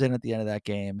fix was in at the end of that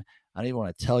game. I don't even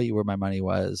want to tell you where my money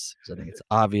was because I think it's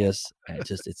obvious and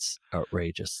it's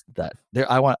outrageous that there.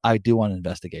 I do want an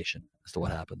investigation as to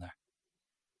what happened there.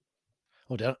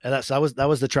 Oh, that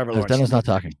was the Trevor Lawrence. Dennis not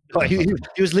talking. Oh, he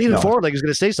was leaning forward like he was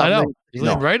going to say something. I know. He's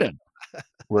leaning right in.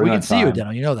 We can see you,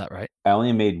 Deno. You know that, right? I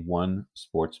only made one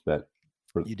sports bet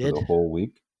for the whole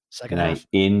week. Second and half. I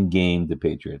in-game the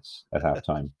Patriots at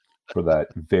halftime for that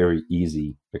very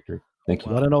easy victory. Thank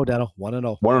you. Want to know, Deno? Want to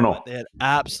know? Want to know? They had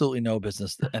absolutely no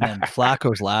business. And then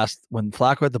Flacco's when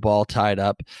Flacco had the ball tied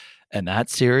up and that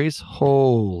series,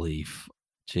 holy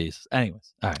Jesus.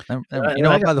 Anyways, all right. You know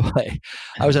what, by the way,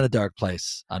 I was in a dark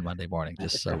place on Monday morning,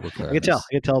 just so we're clear. I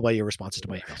can tell by your responses to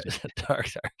my emails. dark.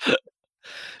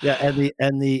 Yeah,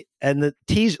 and the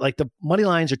tease, like the money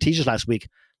lines or teasers last week,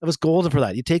 that was golden for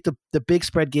that. You take the big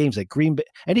spread games like Green Bay,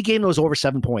 any game that was over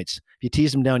 7 points, if you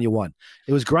tease them down, you won.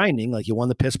 It was grinding, like you won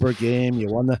the Pittsburgh game, you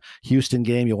won the Houston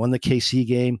game, you won the KC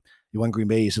game, you won Green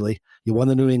Bay easily, you won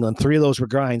the New England. 3 of those were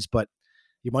grinds, but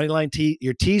your money line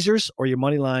your teasers or your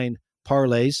money line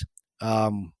parlays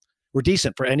were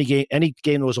decent for any game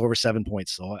that was over 7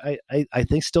 points. So I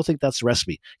still think that's the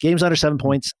recipe. Games under 7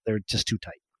 points, they're just too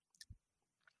tight.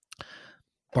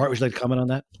 Bart, would you like to comment on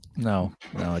that? No.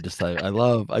 I just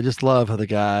love how the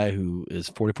guy who is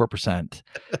 44%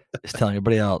 is telling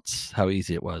everybody else how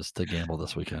easy it was to gamble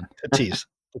this weekend. To tease.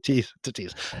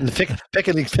 And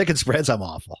the picking spreads, I'm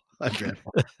awful. I'm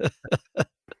dreadful.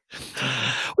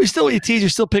 You tease, you're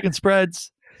still picking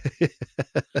spreads.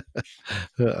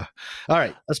 All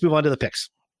right, let's move on to the picks.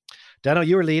 Dano,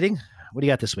 you were leading. What do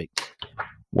you got this week?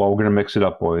 Well, we're going to mix it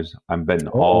up, boys. I'm betting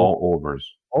all overs.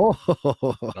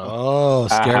 Oh,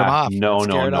 scared him off.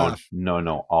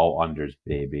 No. All unders,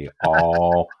 baby.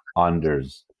 All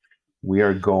unders. We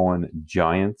are going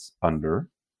Giants under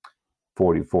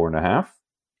 44.5.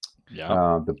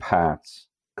 Yeah. The Pats,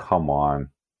 come on.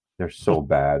 They're so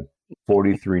bad.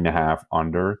 43.5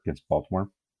 under against Baltimore.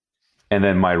 And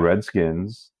then my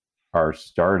Redskins are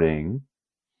starting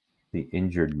the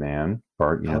injured man.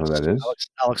 Bart, you know who that is?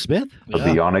 Alex Smith. The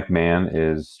Bionic Man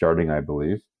is starting, I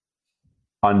believe.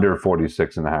 Under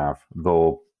 46.5.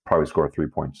 They'll probably score 3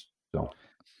 points. So,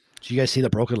 did you guys see the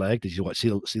broken leg? Did you see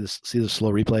the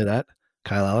slow replay of that?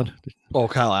 Kyle Allen. Oh,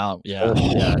 Kyle Allen. Yeah,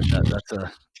 yeah. That's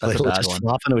a bad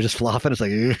one. It was just flopping. It's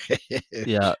like,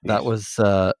 yeah. That was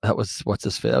what's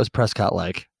his face? That was Prescott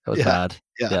leg. That was bad.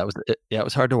 Yeah. It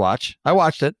was hard to watch. I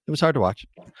watched it. It was hard to watch.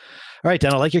 All right,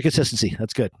 Dan. I like your consistency.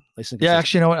 That's good. Yeah,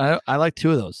 actually, you know what? I like 2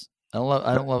 of those. I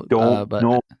don't love.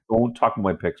 Don't talk about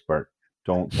my picks, Bart.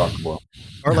 Don't talk about.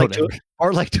 Or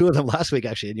like 2 of them last week,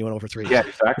 actually, and you went over 3. Yeah,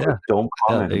 exactly. Yeah. Don't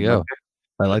comment. There you go.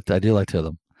 I do like 2 of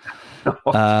them.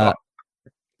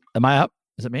 Am I up?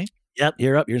 Is it me? Yep,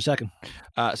 you're up. You're in second.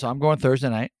 So I'm going Thursday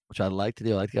night, which I like to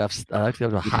do. I like to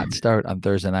have a hot start on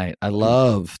Thursday night. I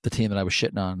love the team that I was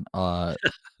shitting on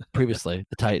previously,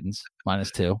 the Titans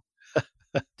 -2.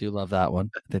 Do love that one.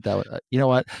 I think that would. You know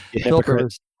what?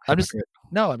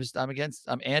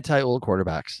 I'm anti-old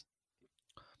quarterbacks.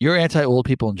 You're anti-old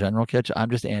people in general, Kitch. I'm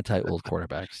just anti-old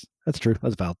quarterbacks. That's true.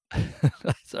 That's valid.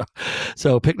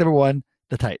 So pick number 1,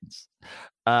 the Titans.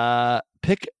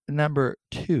 Pick number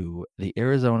 2, the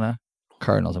Arizona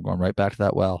Cardinals. I'm going right back to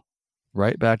that well.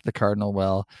 Right back to the Cardinal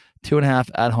well. 2.5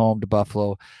 at home to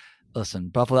Buffalo. Listen,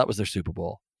 Buffalo, that was their Super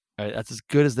Bowl. All right, that's as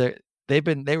good as they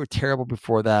were terrible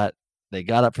before that. They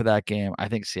got up for that game. I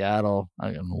think Seattle,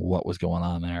 I don't know what was going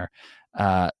on there.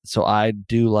 So I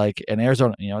do like, and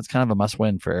Arizona, it's kind of a must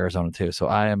win for Arizona too. So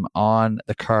I am on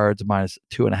the Cards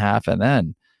 -2.5, and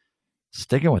then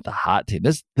sticking with the hot team.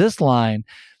 This line,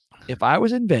 if I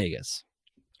was in Vegas,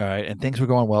 all right, and things were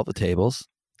going well at the tables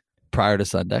prior to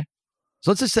Sunday.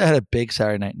 So let's just say I had a big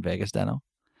Saturday night in Vegas, Deno.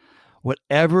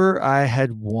 Whatever I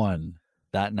had won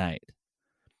that night,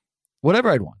 whatever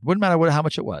I'd won, wouldn't matter how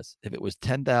much it was. If it was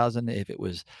 10,000, if it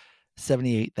was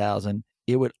 78,000,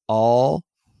 it would all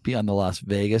be on the Las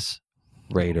Vegas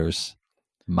Raiders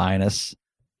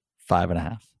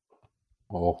 -5.5.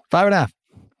 Oh, 5.5.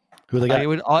 Who they got?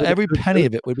 Every penny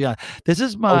of it would be on. This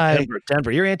is my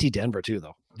Denver. You're anti-Denver too,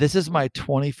 though. This is my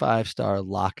 25-star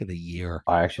lock of the year.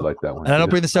 I actually like that one. And I don't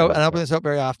bring this out. I don't bring this up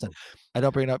very often.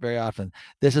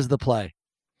 This is the play.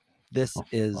 This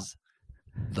is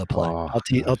the play.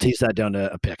 I'll tease that down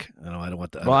to a pick. I don't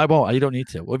want that. Well, I won't. You don't need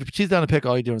to. Well, if you tease down a pick,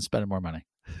 all you're doing is spending more money.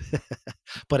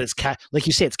 But it's cash, like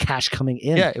you say, it's cash coming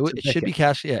in. Yeah, it should be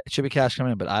cash. Yeah, it should be cash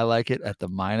coming in. But I like it at the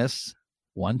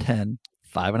 110,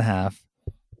 5.5.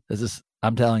 This is,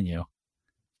 I'm telling you,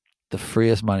 the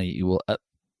freest money you will.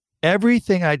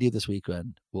 Everything I do this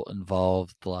weekend will involve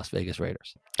the Las Vegas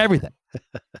Raiders. Everything.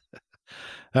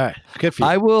 All right. Good for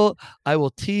you. I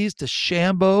will tease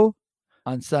DeChambeau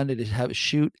on Sunday to have it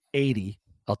shoot 80.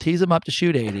 I'll tease him up to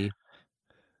shoot 80,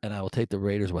 and I will take the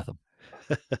Raiders with him.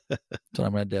 That's what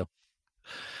I'm going to do.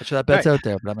 I'm sure that bet's out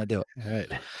there, but I'm going to do it. All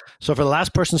right. So for the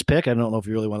last person's pick, I don't know if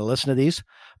you really want to listen to these,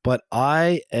 but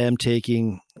I'm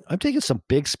taking some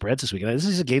big spreads this weekend. This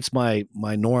is against my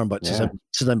norm, but since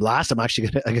I'm last, I'm actually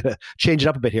gonna change it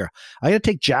up a bit here. I'm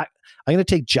gonna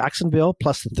take Jacksonville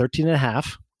plus the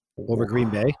 13.5 over Green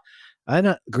Bay. I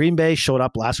know Green Bay showed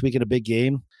up last week in a big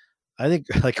game. I think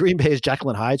like Green Bay is Jekyll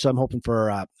and Hyde, so I'm hoping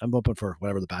for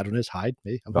whatever the bad one is, Hyde.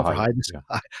 Maybe I'm hoping for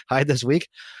Hyde this week.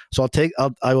 So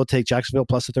I will take Jacksonville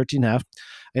plus the 13.5. I'm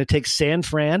going to take San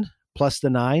Fran plus the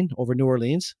 9 over New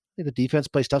Orleans. I think the defense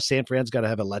plays tough. San Fran's got to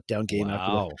have a letdown game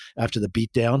after the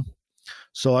beatdown.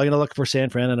 So I'm going to look for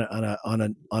San Fran on a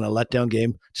letdown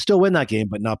game. Still win that game,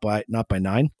 but not by 9.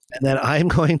 And then I'm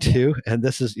going to, and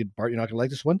this is Bart, you're not going to like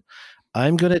this one.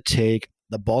 I'm going to take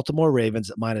the Baltimore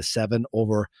Ravens at -7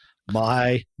 over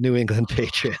my New England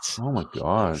Patriots. Oh my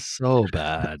God, so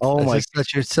bad. Oh my!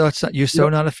 You're so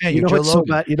not a fan. You know what's so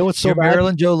bad? You know what's so bad?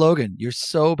 Maryland Joe Logan. You're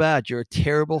so bad. You're a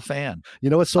terrible fan. You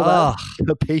know what's so bad?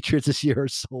 The Patriots this year are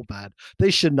so bad.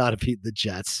 They should not have beaten the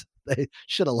Jets. They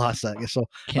should have lost that. So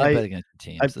can't bet against your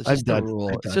teams. It's just a rule.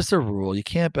 It's just a rule. You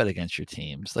can't bet against your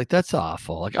teams. Like that's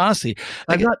awful. Like honestly,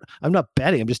 I'm not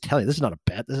betting. I'm just telling you. This is not a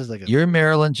bet. This is like you're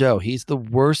Maryland Joe. He's the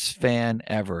worst fan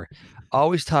ever.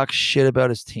 Always talks shit about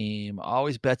his team.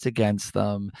 Always bets against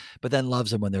them, but then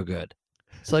loves them when they're good.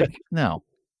 It's like no,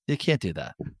 you can't do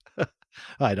that.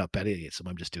 I'm not betting against them.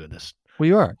 I'm just doing this. Well,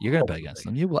 you are. You're going to bet against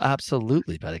them. You will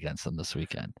absolutely bet against them this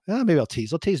weekend. Maybe I'll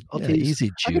tease. I'll tease.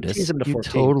 Easy, Judas. Tease him to you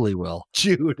 14. Totally will.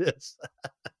 Judas.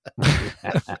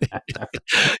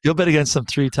 You'll bet against them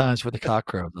 3 times for the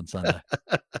cockroach on Sunday.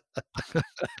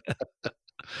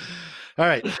 All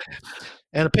right.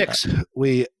 And the picks.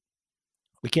 We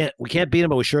can't beat them,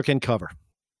 but we sure can cover.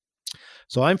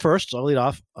 So I'm first. So I'll lead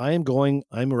off. I'm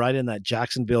right in that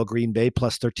Jacksonville Green Bay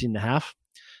plus 13.5.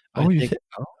 I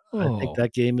think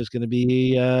that game is going to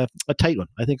be a tight one.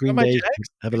 I think Green Bay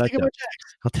have a letdown.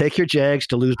 I'll take your Jags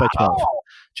to lose by 12.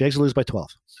 Jags will lose by 12.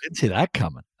 I didn't see that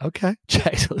coming. Okay.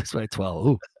 Jags will lose by 12.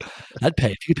 Ooh, that'd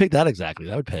pay. If you could pick that exactly,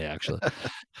 that would pay, actually. All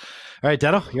right,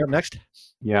 Deno, you're up next.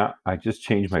 Yeah, I just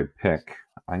changed my pick.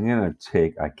 I'm going to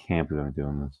take, I can't believe I'm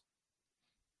doing this,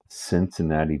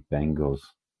 Cincinnati Bengals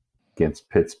against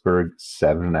Pittsburgh,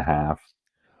 7.5.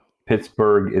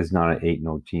 Pittsburgh is not an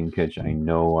 8-0 team, Kitch. I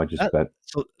know. I just bet.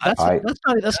 So that's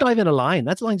not even a line.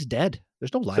 That line's dead.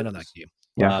 There's no line on that game.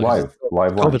 Yeah, live line,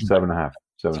 7.5.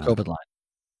 COVID line.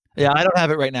 Yeah, I don't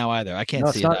have it right now either. I can't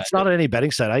see it. It's not on any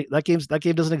betting site. That game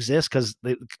doesn't exist because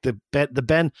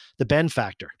the Ben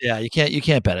factor. Yeah, you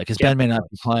can't bet it because Ben may not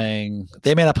be playing.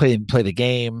 They may not play the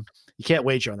game. You can't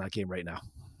wager on that game right now.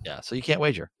 Yeah, so you can't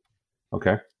wager.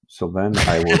 Okay, so then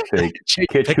I will take.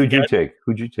 Kitch, who'd you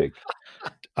take?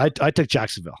 I took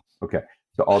Jacksonville. Okay,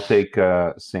 so I'll take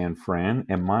San Fran,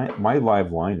 and my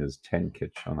live line is 10,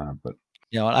 Kitch, on that. But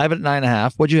you know, I have it at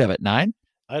 9.5. What'd you have at 9?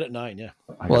 I had it 9. Yeah.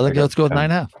 Well, let's go with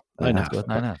 9.5. 9.5. Let's go with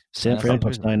 9.5. San Fran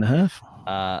plus 9.5.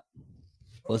 Well,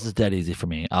 this is dead easy for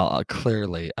me. I'll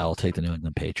take the New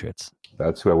England Patriots.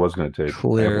 That's who I was going to take.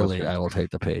 Clearly, I will take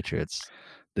the Patriots.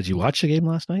 Did you watch the game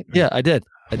last night? Yeah, I did.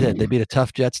 They beat a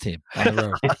tough Jets team on the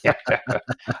road.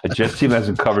 A Jets team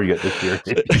hasn't covered yet this year.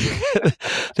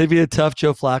 They beat a tough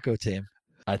Joe Flacco team.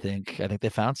 I think they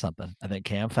found something. I think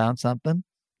Cam found something.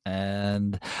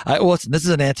 And this is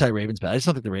an anti-Ravens bet. I just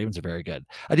don't think the Ravens are very good.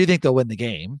 I do think they'll win the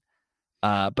game.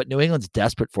 But New England's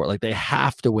desperate for it. Like they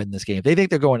have to win this game. If they think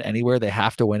they're going anywhere, they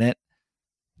have to win it.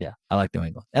 Yeah, I like New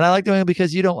England. And I like New England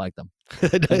because you don't like them.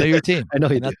 I know your team. I know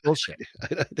you do. That's bullshit.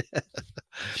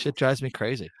 Shit drives me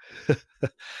crazy.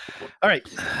 All right.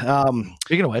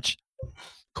 Speaking of which.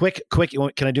 Quick.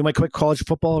 Can I do my quick college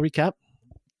football recap?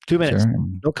 2 minutes. Sure.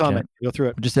 No comment. Go through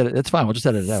it. Just edit. It's fine. We'll just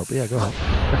edit it out. But yeah, go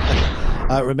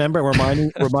ahead. Remember,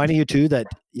 reminding you too that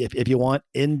if you want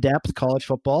in-depth college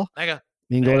football, you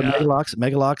can go to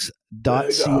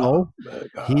megalocks.co.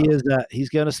 He's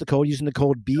giving us the code using the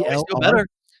code BLR.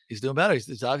 He's doing better.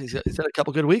 He's had a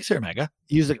couple good weeks here, Mega.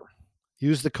 Use the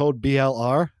code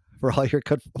BLR for all your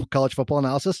college football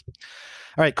analysis.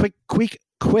 All right, quick week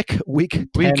 10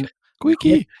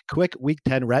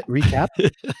 recap.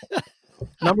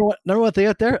 Number one thing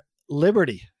out there,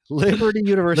 Liberty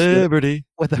University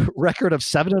with a record of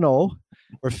 7-0.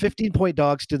 We're 15-point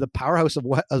dogs to the powerhouse of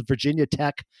Virginia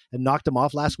Tech and knocked them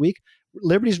off last week.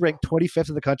 Liberty's ranked 25th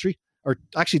in the country, or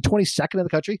actually 22nd in the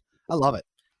country. I love it.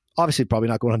 Obviously, probably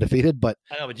not going undefeated, but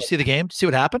I know. But did you see the game? Did you see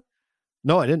what happened?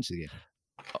 no, I didn't see the game.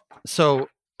 So,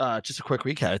 just a quick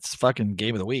recap. It's fucking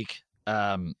game of the week.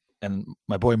 And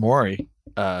my boy Maury,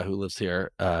 who lives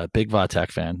here, big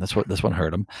Vatek fan. This one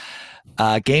hurt him.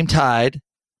 Game tied.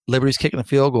 Liberty's kicking the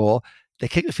field goal. They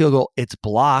kick the field goal. It's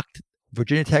blocked.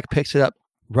 Virginia Tech picks it up,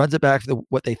 runs it back for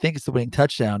what they think is the winning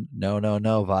touchdown. No.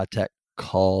 Vatek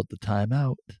called the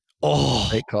timeout. Oh,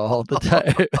 they called the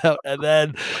timeout, and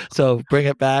then so bring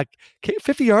it back. Kick a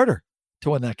 50-yarder to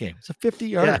win that game. It's a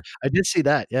 50-yarder. Yeah, I did see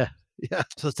that. Yeah.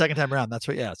 So the second time around, that's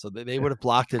right. Yeah. So they would have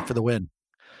blocked it for the win.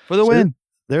 Win.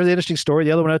 There's the interesting story.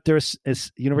 The other one out there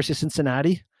is University of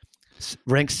Cincinnati,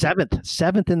 ranked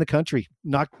seventh in the country.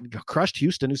 Crushed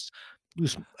Houston,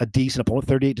 who's a decent opponent,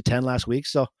 38-10 last week.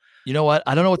 So you know what?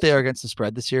 I don't know what they are against the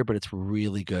spread this year, but it's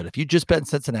really good. If you just bet in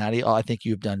Cincinnati, I think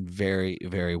you've done very,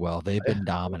 very well. They've been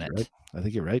dominant. Right. I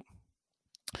think you're right.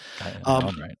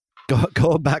 I'm right.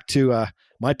 Going back to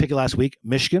my pick last week,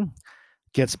 Michigan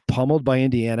gets pummeled by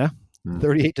Indiana,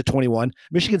 38-21.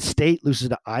 Michigan State loses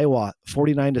to Iowa,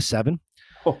 49-7.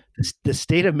 Oh. The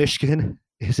state of Michigan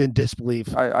is in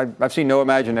disbelief. I've seen no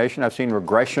imagination. I've seen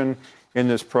regression in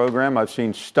this program. I've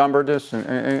seen stubbornness.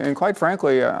 And quite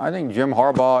frankly, I think Jim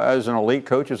Harbaugh as an elite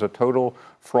coach is a total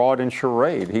fraud and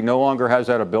charade. He no longer has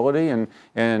that ability.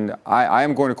 And I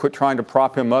am going to quit trying to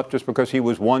prop him up just because he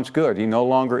was once good. He no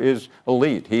longer is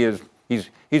elite. He's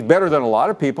better than a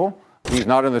lot of people. He's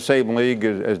not in the same league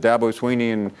as Dabo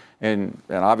Swinney and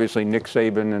obviously Nick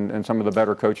Saban and some of the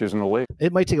better coaches in the league.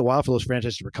 It might take a while for those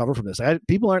franchises to recover from this.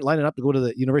 People aren't lining up to go to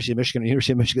the University of Michigan or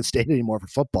University of Michigan State anymore for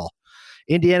football.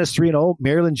 Indiana's 3-0.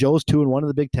 Maryland Joe's 2-1 in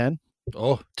the Big Ten.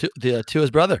 Oh,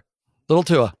 Tua's brother, little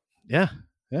Tua. Yeah.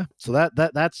 So that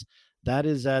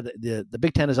is the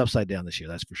Big Ten is upside down this year.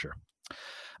 That's for sure.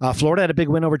 Florida had a big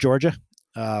win over Georgia.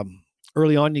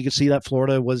 Early on, you could see that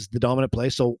Florida was the dominant play.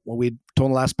 So when we told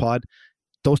in the last pod,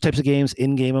 those types of games,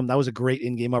 in-game them, that was a great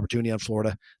in-game opportunity on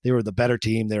Florida. They were the better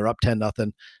team. They were up 10-0,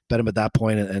 bet them at that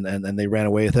point, and they ran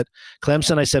away with it.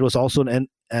 Clemson, I said, was also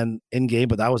an in-game,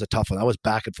 but that was a tough one. That was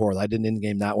back and forth. I didn't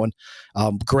in-game that one.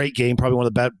 Great game, probably one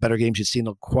of the better games you've seen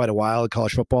in quite a while in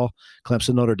college football.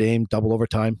 Clemson, Notre Dame, double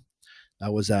overtime.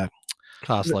 That was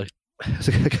costly. It's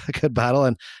a good battle,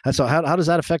 and so how does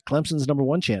that affect Clemson's number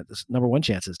one chances?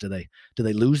 Do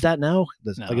they lose that now?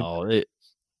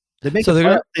 They make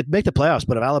the playoffs,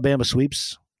 but if Alabama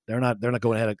sweeps, they're not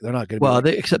going ahead. They're not going to. Well,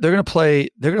 except they're going to play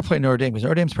Notre Dame because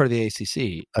Notre Dame's part of the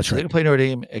ACC. That's right. They're going to play Notre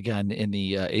Dame again in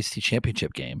the ACC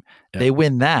championship game. Yeah. They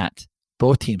win that,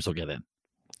 both teams will get in.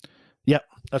 Yep,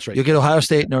 that's right. You'll get Ohio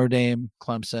State, Notre Dame,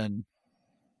 Clemson,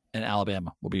 and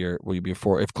Alabama will be your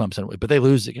four if Clemson. But they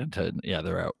lose again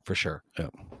they're out for sure. Yeah,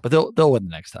 but they'll win the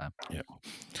next time. Yeah.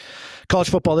 College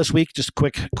football this week. Just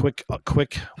quick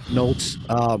notes.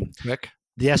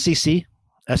 The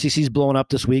SEC's blowing up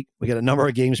this week. We got a number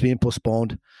of games being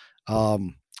postponed.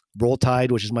 Roll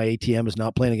Tide, which is my ATM, is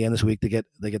not playing again this week. They get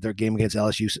their game against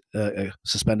LSU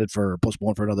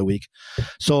postponed for another week.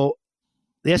 So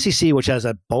the SEC, which has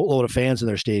a boatload of fans in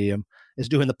their stadium, is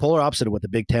doing the polar opposite of what the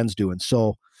Big Ten's doing.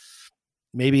 So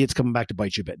maybe it's coming back to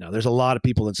bite you a bit now. There's a lot of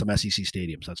people in some SEC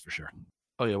stadiums, that's for sure.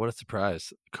 Oh yeah, what a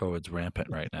surprise! COVID's rampant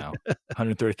right now.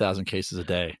 130,000 cases a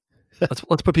day.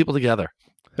 Let's put people together.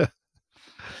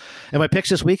 And my picks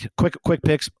this week, quick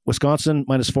picks. Wisconsin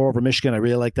 -4 over Michigan. I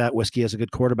really like that. Whiskey has a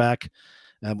good quarterback.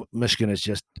 Michigan is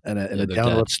just in a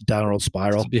downward spiral.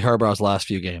 This will be Harbaugh's last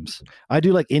few games. I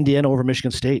do like Indiana over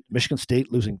Michigan State. Michigan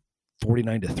State losing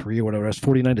 49-3 or whatever. It's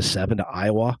 49-7 to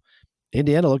Iowa.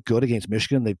 Indiana looked good against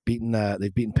Michigan. They've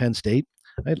beaten Penn State.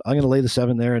 I'm going to lay the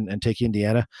 7 there and take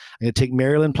Indiana. I'm going to take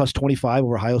Maryland +25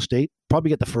 over Ohio State. Probably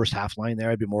get the first half line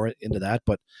there. I'd be more into that,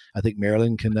 but I think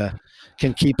Maryland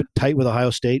can keep it tight with Ohio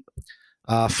State.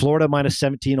 Florida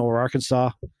 -17 over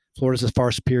Arkansas. Florida's a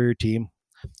far superior team.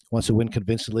 Wants to win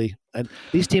convincingly. And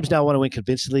these teams now want to win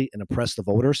convincingly and impress the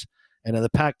voters. And in the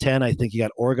Pac-10, I think you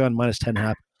got Oregon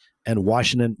 -10.5 and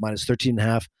Washington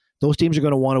 -13.5. Those teams are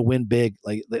going to want to win big.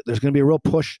 Like there's going to be a real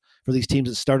push for these teams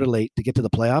that started late to get to the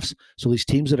playoffs. So these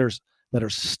teams that are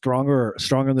stronger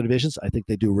in the divisions, I think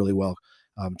they do really well.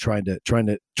 Trying to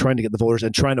get the voters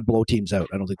and trying to blow teams out.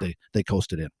 I don't think they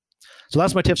coasted in. So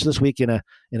that's my tips for this week in a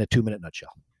 2-minute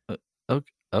nutshell.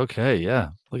 Okay, yeah.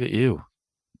 Look at you.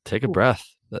 Take a breath.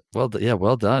 Well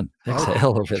done.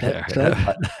 Exhale over there.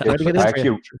 I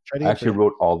actually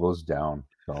wrote all those down.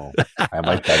 So I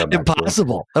might try them.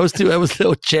 Impossible. That was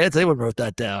no chance anyone wrote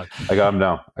that down. I got them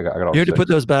down. I got all you had to put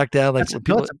those back down. Like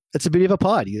it's a beauty of a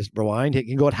pod. You just rewind. You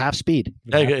can go at half speed.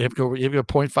 Yeah, you have to go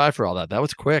 0.5 for all that. That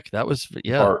was quick. That was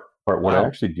But what I Wow.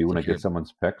 actually do when I Weird. get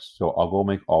someone's picks, so I'll go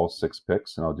make all 6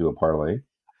 picks and I'll do a parlay.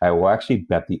 I will actually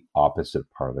bet the opposite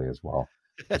parlay as well.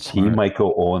 He might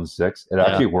go 0-6. It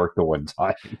actually worked the one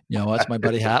time. You know, what's my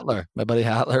buddy Hatler? My buddy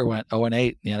Hatler went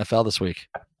 0-8 in the NFL this week.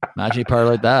 Imagine he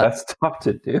parlayed that. That's tough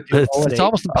to do. It's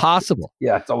almost impossible.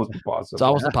 Yeah, it's almost impossible. It's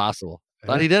almost impossible.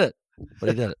 But he did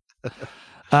it.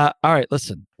 All right,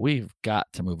 listen, we've got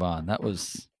to move on. That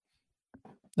was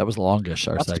longish.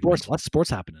 Our Lots of segment. sports. Lots of sports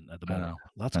happening at the I moment. know.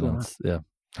 Lots I know. going on. Yeah,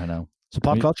 I know. So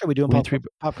pop We- culture. We doing we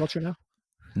pop culture now?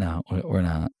 No, we're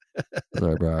not.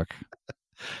 Sorry, Brock.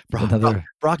 Brock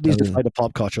needs to another- find a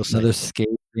pop culture. Another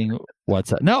scathing what's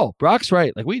that? No, Brock's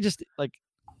right. Like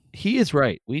he is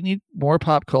right. We need more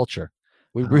pop culture.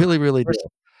 We really, really do.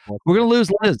 We're gonna lose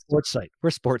Liz. Sports site. We're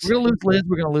sports. We're gonna lose Liz.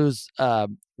 We're gonna lose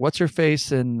what's her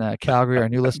face in Calgary, our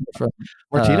new listener from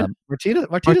Martina. Martina.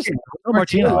 Martina's She's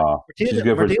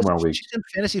good for 2 more weeks. She's in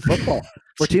fantasy football.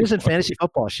 Martina's in fantasy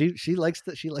football. She likes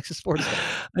the sports.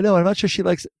 I know. I'm not sure she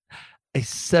likes a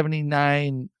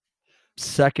 79-second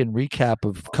recap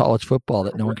of college football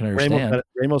that no one can understand.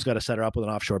 Ramo's got to set her up with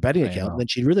an offshore betting account. And then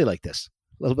she'd really like this.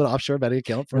 A little bit of offshore betting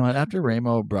account. You know what? After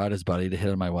Ramo brought his buddy to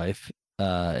hit on my wife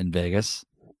in Vegas,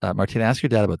 Martina, ask your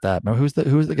dad about that. Remember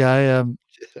who was the guy?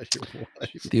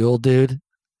 The old dude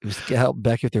who was helping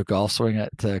Becky with their golf swing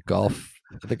at golf.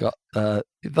 Like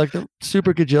the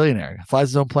super gajillionaire, flies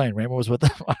his own plane. Ramo was with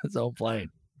him on his own plane.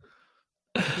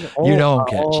 You know him,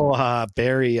 Kitch.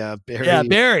 Barry. Yeah,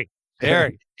 Barry.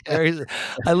 Barry's,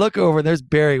 I look over and there's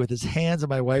Barry with his hands on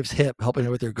my wife's hip, helping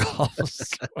her with her golf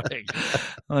swing.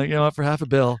 I'm like, you know what? For half a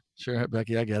bill, sure,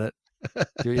 Becky, I get it.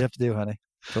 Do what you have to do, honey.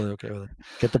 Totally okay with it.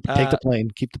 Take the plane.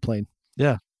 Keep the plane.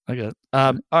 Yeah, I get it.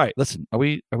 All right, listen. Are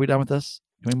we done with this?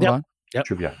 Can we move on? Yep.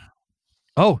 Trivia.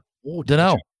 Oh,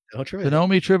 Dano. Trivia.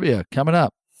 Danomi trivia coming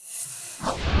up.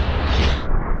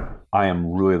 I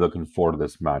am really looking forward to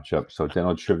this matchup. So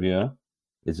Deno Trivia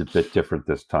is a bit different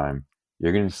this time.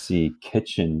 You're going to see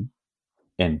Kitchen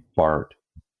and Bart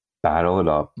battle it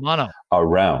up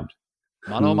around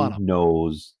who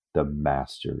knows the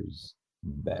Masters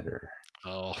better.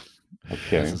 Oh,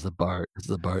 okay. This is the Bart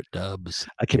dubs.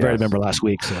 I can barely remember last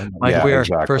week. So Mike Weir,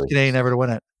 exactly. first Canadian ever to win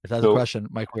it. If that's a question,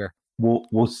 Mike Weir.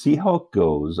 We'll see how it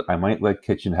goes. I might let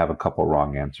Kitchen have a couple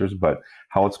wrong answers, but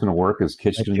how it's going to work is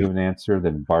Kitchen going to give an answer,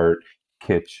 then Bart,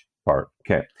 Kitch, Bart.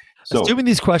 Okay. So assuming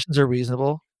these questions are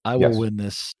reasonable, I will win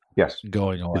this. Yes.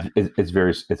 Going away.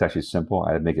 It's actually simple.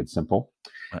 I make it simple.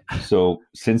 So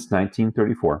since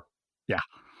 1934. Yeah.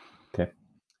 Okay.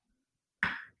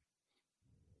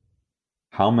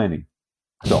 How many?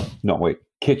 No, wait.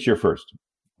 Kitch, you're first.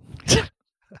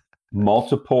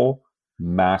 Multiple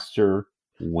master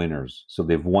winners. So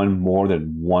they've won more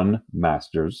than one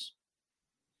Masters.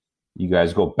 You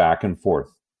guys go back and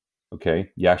forth.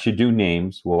 Okay. You actually do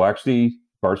names. Bart's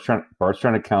trying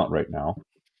to count right now.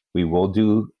 We will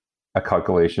do a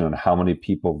calculation on how many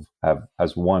people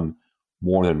has won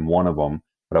more than one of them.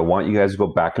 But I want you guys to go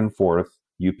back and forth.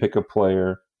 You pick a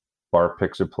player, Bart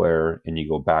picks a player, and you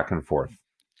go back and forth.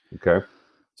 Okay.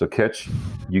 So Kitch,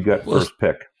 you got first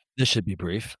pick. This should be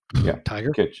brief. Yeah.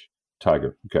 Tiger. Kitch.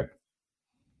 Tiger. Okay.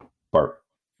 Bart.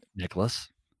 Nicholas.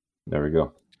 There we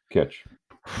go. Kitch.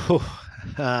 Oh,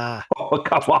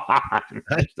 come on.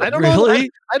 I don't really? know.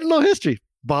 I don't know history.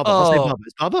 Baba. I'll say Baba.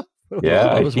 Is Baba?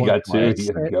 Yeah, was he one got two. twice. He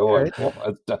got to go. Right.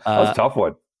 That was a tough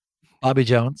one. Bobby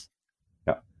Jones.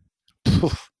 Yeah.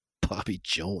 Bobby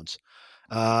Jones.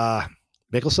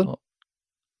 Mickelson. Oh.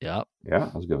 Yeah. Yeah,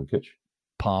 that was a good one, Kitch.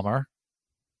 Palmer.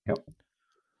 Yep.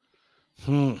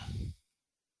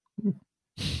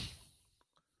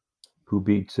 Who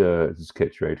beat this is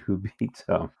Kitch, right? Who beat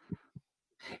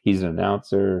he's an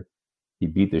announcer. He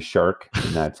beat the shark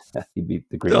and that's he beat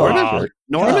the great white shark.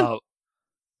 Norman?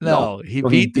 No, he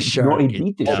beat the shark. No, he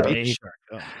beat the shark. Beat the shark.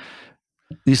 Oh.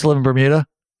 Used to live in Bermuda.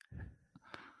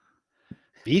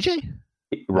 BJ?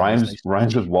 Rhymes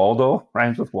with Waldo.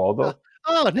 Rhymes with Waldo.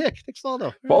 Oh, Nick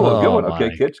Waldo. Waldo, good one. my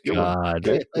Okay, Kitch, good God. one.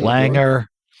 Okay. Langer.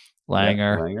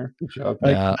 Langer. Good job.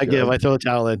 I give. I throw the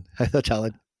towel in.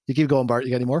 You keep going, Bart.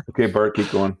 You got any more? Okay, Bart, keep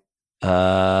going.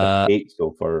 8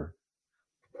 so far.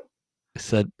 I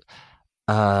said,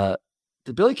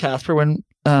 did Billy Casper win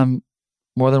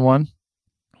more than one?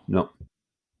 No.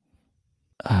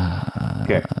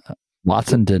 Okay.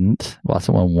 Watson didn't.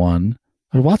 Watson won one.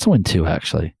 Or did Watson win two,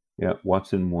 actually? Yeah,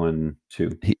 Watson won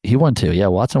 2. He won 2. Yeah,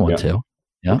 Watson won 2.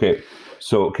 Yeah. Okay.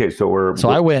 So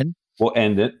I win. We'll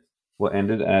end it. We'll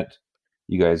end it at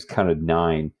you guys counted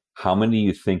 9. How many do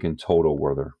you think in total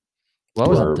were there? Well,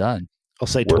 was it done? I'll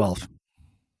say 12.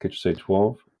 Could you say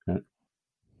 12? Okay.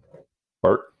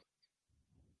 Bart?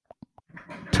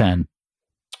 10.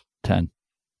 10.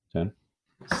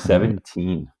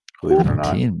 17, believe it or not.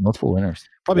 17, multiple winners.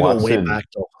 Probably going way Watson. back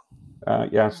though.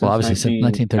 Yeah, since Well, obviously since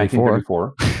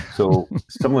 1934. So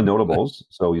some of the notables.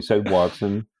 So you said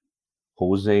Watson,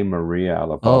 Jose Maria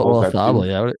Alapavo. Oh, well, got probably.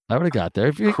 two. I would have got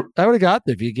there. I would have got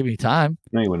there if you give me time.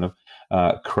 No, you wouldn't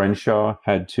have. Crenshaw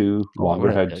had two.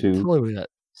 Longer had two. Totally would have got.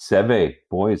 Seve,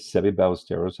 boys, Seve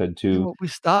Ballesteros had two. Well, we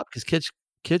stopped because Kitch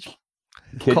Kitch,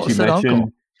 call- you said mentioned.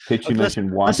 uncle. Kitch, you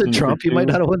mentioned Watson. Listen, Trump, for you might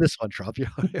two. not have won this one, Trump. Yeah.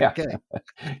 Okay.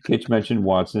 Kitch mentioned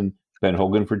Watson. Ben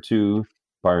Hogan for two.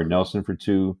 Byron Nelson for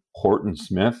two. Horton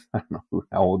Smith. I don't know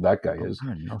how old that guy is.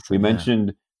 We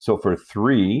mentioned, so for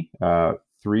three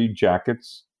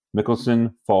Jackets,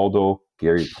 Mickelson, Faldo,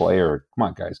 Gary Player. Come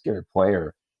on, guys. Gary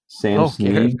Player. Sam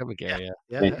Snead.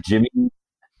 And Jimmy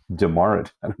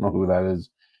DeMarit. I don't know who that is.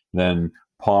 Then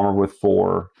Palmer with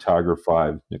 4, Tiger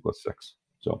 5, Nicholas 6.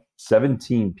 So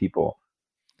 17 people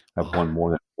have won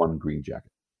more than one green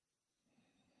jacket.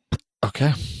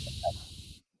 Okay.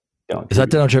 Down Is that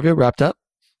Deno Trivia wrapped up?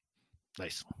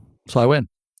 Nice. So I win.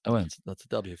 That's a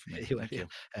W for me. Thank you.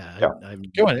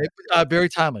 Go on. Very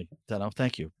timely, Deno.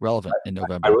 Thank you. Relevant in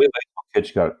November. I really like how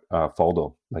Kitch got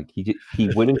Faldo. Like he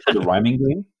went into the rhyming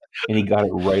game and he got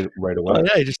it right away. Oh,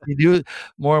 yeah, he knew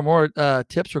more and more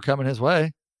tips were coming his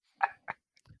way.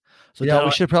 So yeah,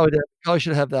 we should probably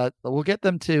have that. We'll get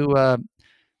them to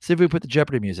see if we put the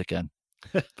Jeopardy music in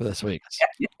for this week.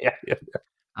 Yeah.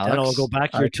 And I'll go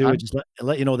back here too and just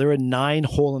let you know there were 9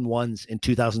 hole-in-ones in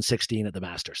 2016 at the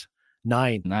Masters.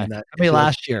 9. How many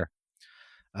last year?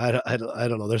 I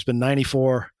don't know. There's been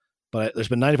 94, but there's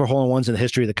been 94 hole-in-ones in the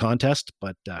history of the contest.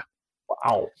 But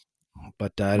wow.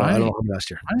 But I don't know last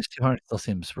year. Minus 200 still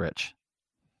seems rich.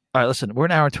 All right, listen, we're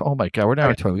an hour. Oh my God, we're an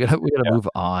hour 20. We gotta move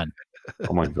on.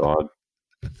 Oh my God.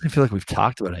 I feel like we've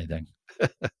talked about anything.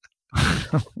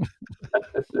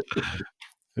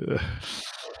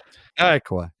 All right,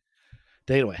 Kawhi.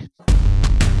 Take it away.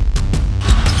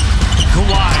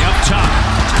 Kawhi up top,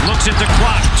 looks at the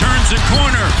clock, turns the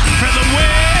corner for the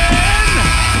win.